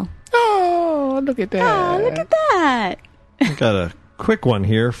doing well. Oh, look at that. Oh, look at that. I got a quick one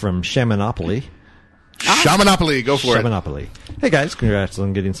here from Shamanopoly. Shamanopoly, go for it. Shamanopoly. Hey guys, congrats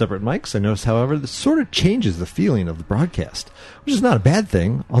on getting separate mics. I noticed, however, this sort of changes the feeling of the broadcast, which is not a bad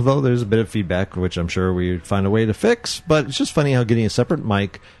thing, although there's a bit of feedback, which I'm sure we'd find a way to fix. But it's just funny how getting a separate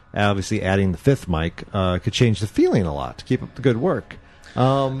mic, obviously adding the fifth mic, could change the feeling a lot to keep up the good work.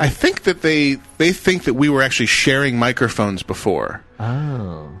 I think that they think that we were actually sharing microphones before.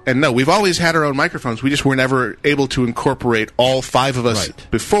 Oh. And no, we've always had our own microphones. We just were never able to incorporate all five of us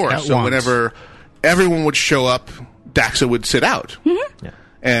before. At so once. whenever everyone would show up, Daxa would sit out. Mm-hmm. Yeah.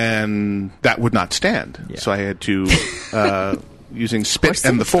 And that would not stand. Yeah. So I had to, using spit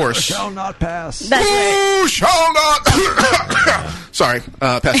and the force. Shall not pass. That's right. Who shall not? Sorry,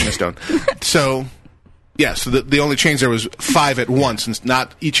 passing a stone. So... yeah, so the only change there was 5 at once, and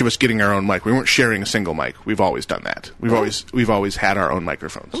not each of us getting our own mic. We weren't sharing a single mic. We've always done that. We've always had our own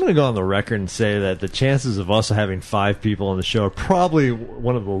microphones. I'm going to go on the record and say that the chances of us having 5 people on the show are probably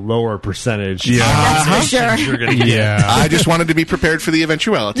one of the lower percentage. Yeah. That's for sure. You're gonna get. I just wanted to be prepared for the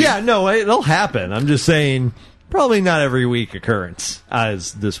eventuality. Yeah, no, it'll happen. I'm just saying, probably not every week occurrence,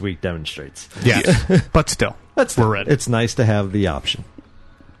 as this week demonstrates. Yeah. But still, we're ready. It's nice to have the option.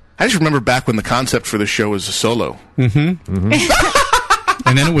 I just remember back when the concept for the show was a solo. Mm-hmm.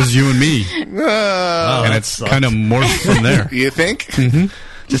 And then it was you and me. And it's kind of morphed from there. You think? Mm-hmm.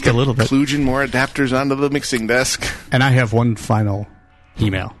 Just a little bit. Kluging more adapters onto the mixing desk. And I have one final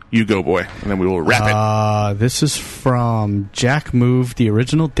email. You go, boy. And then we will wrap it. This is from Jack Move, the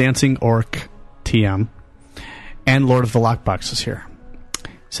original Dancing Orc TM, and Lord of the Lockbox is here. It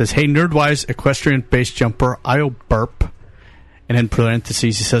says, hey, Nerdwise Equestrian Base Jumper, I'll burp. And in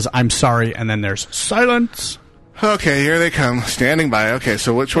parentheses, he says, I'm sorry, and then there's silence. Okay, here they come. Standing by. Okay,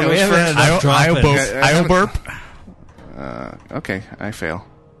 so which one was first? I'll burp. Okay, I fail.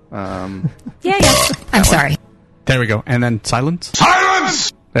 Yeah. I'm sorry. There we go. And then silence.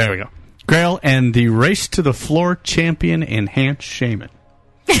 Silence! There we go. Grail and the Race to the Floor champion, Enhanced Shaman.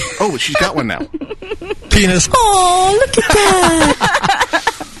 Oh, she's got one now. Penis. Oh, look at that.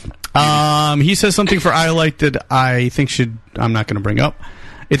 He says something for Iolite that I think I'm not going to bring up.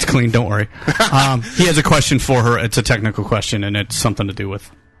 It's clean, don't worry. He has a question for her. It's a technical question, and it's something to do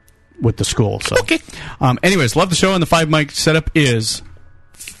with the school. So. Okay. Anyways, love the show, and the 5 mic setup is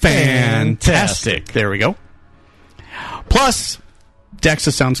fantastic. There we go. Plus,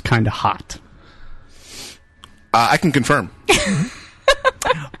 Daxa sounds kind of hot. I can confirm.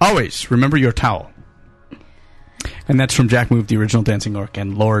 Always remember your towel. And that's from Jack Move, the original Dancing Orc,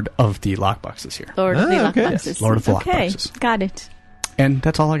 and Lord of the Lockboxes here. Lord of the okay. Lockboxes. Yes, Lord of the Okay, Lockboxes. got it. And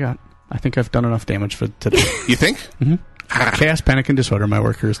that's all I got. I think I've done enough damage for today. You think? Mm-hmm. Chaos, Panic, and Disorder. My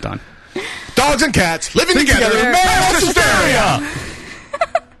worker is done. Dogs and cats living together in mass hysteria.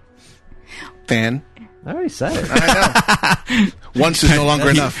 Fan. I already said it. I know. Once is no longer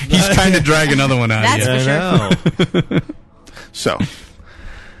enough. He's trying to drag another one out. That's for sure. So,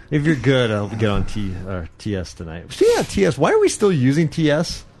 if you're good, I'll get on TS tonight. Speaking of TS, why are we still using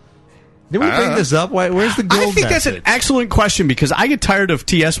TS? Did we bring this up? Where's the gold I think that's an excellent question because I get tired of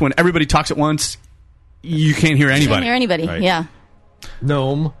TS when everybody talks at once. You can't hear anybody. Can't hear anybody. Right. Yeah.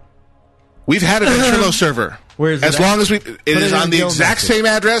 Gnome. We've had a Ventrilo server. Where is it As at? long as it is in on the Gil exact message. same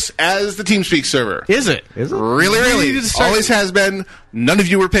address as the TeamSpeak server. Is it? Is it? Really, We really. need to start- Always has been. None of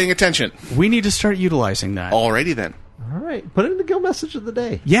you were paying attention. We need to start utilizing that. Alrighty then. All right. Put it in the Gil message of the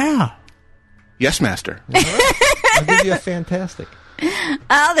day. Yeah. Yes, master. I'll give you a fantastic.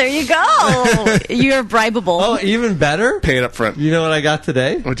 Oh, there you go. You're bribable. Oh, even better? Pay it up front. You know what I got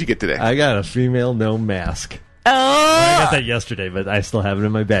today? What'd you get today? I got a female no mask. Oh. I got that yesterday, but I still have it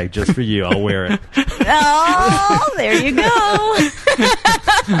in my bag just for you. I'll wear it. Oh, there you go.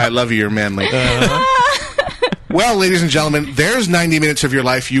 I love you. You're manly. Well, ladies and gentlemen, there's 90 minutes of your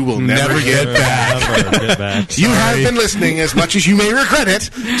life you will never get back. Never get back. You have been listening, as much as you may regret it,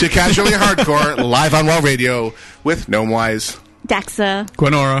 to Casually Hardcore live on WOW Radio with Gnomewise, Daxa,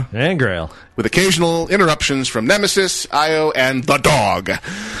 Gwenora, and Grail, with occasional interruptions from Nemesis, Io, and the dog.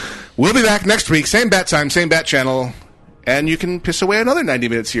 We'll be back next week, same bat time, same bat channel, and you can piss away another 90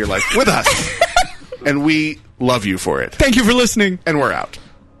 minutes of your life with us. And we love you for it. Thank you for listening. And we're out.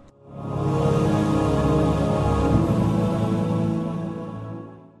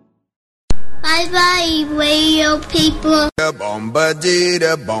 Bye-bye, radio people.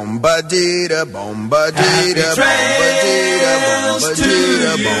 Bomba-dee-da, bomba-dee-da, bomba-dee-da, bomba-dee-da,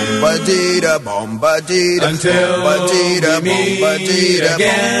 bomba-dee-da, bomba-dee-da, Until bomba-dee-da, we meet bomba-dee-da,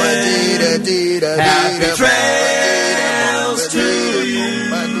 again. bomba-dee-da, Happy trails to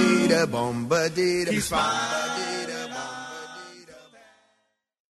bomba-dee-da, bomba-dee-da, bomba-dee-da.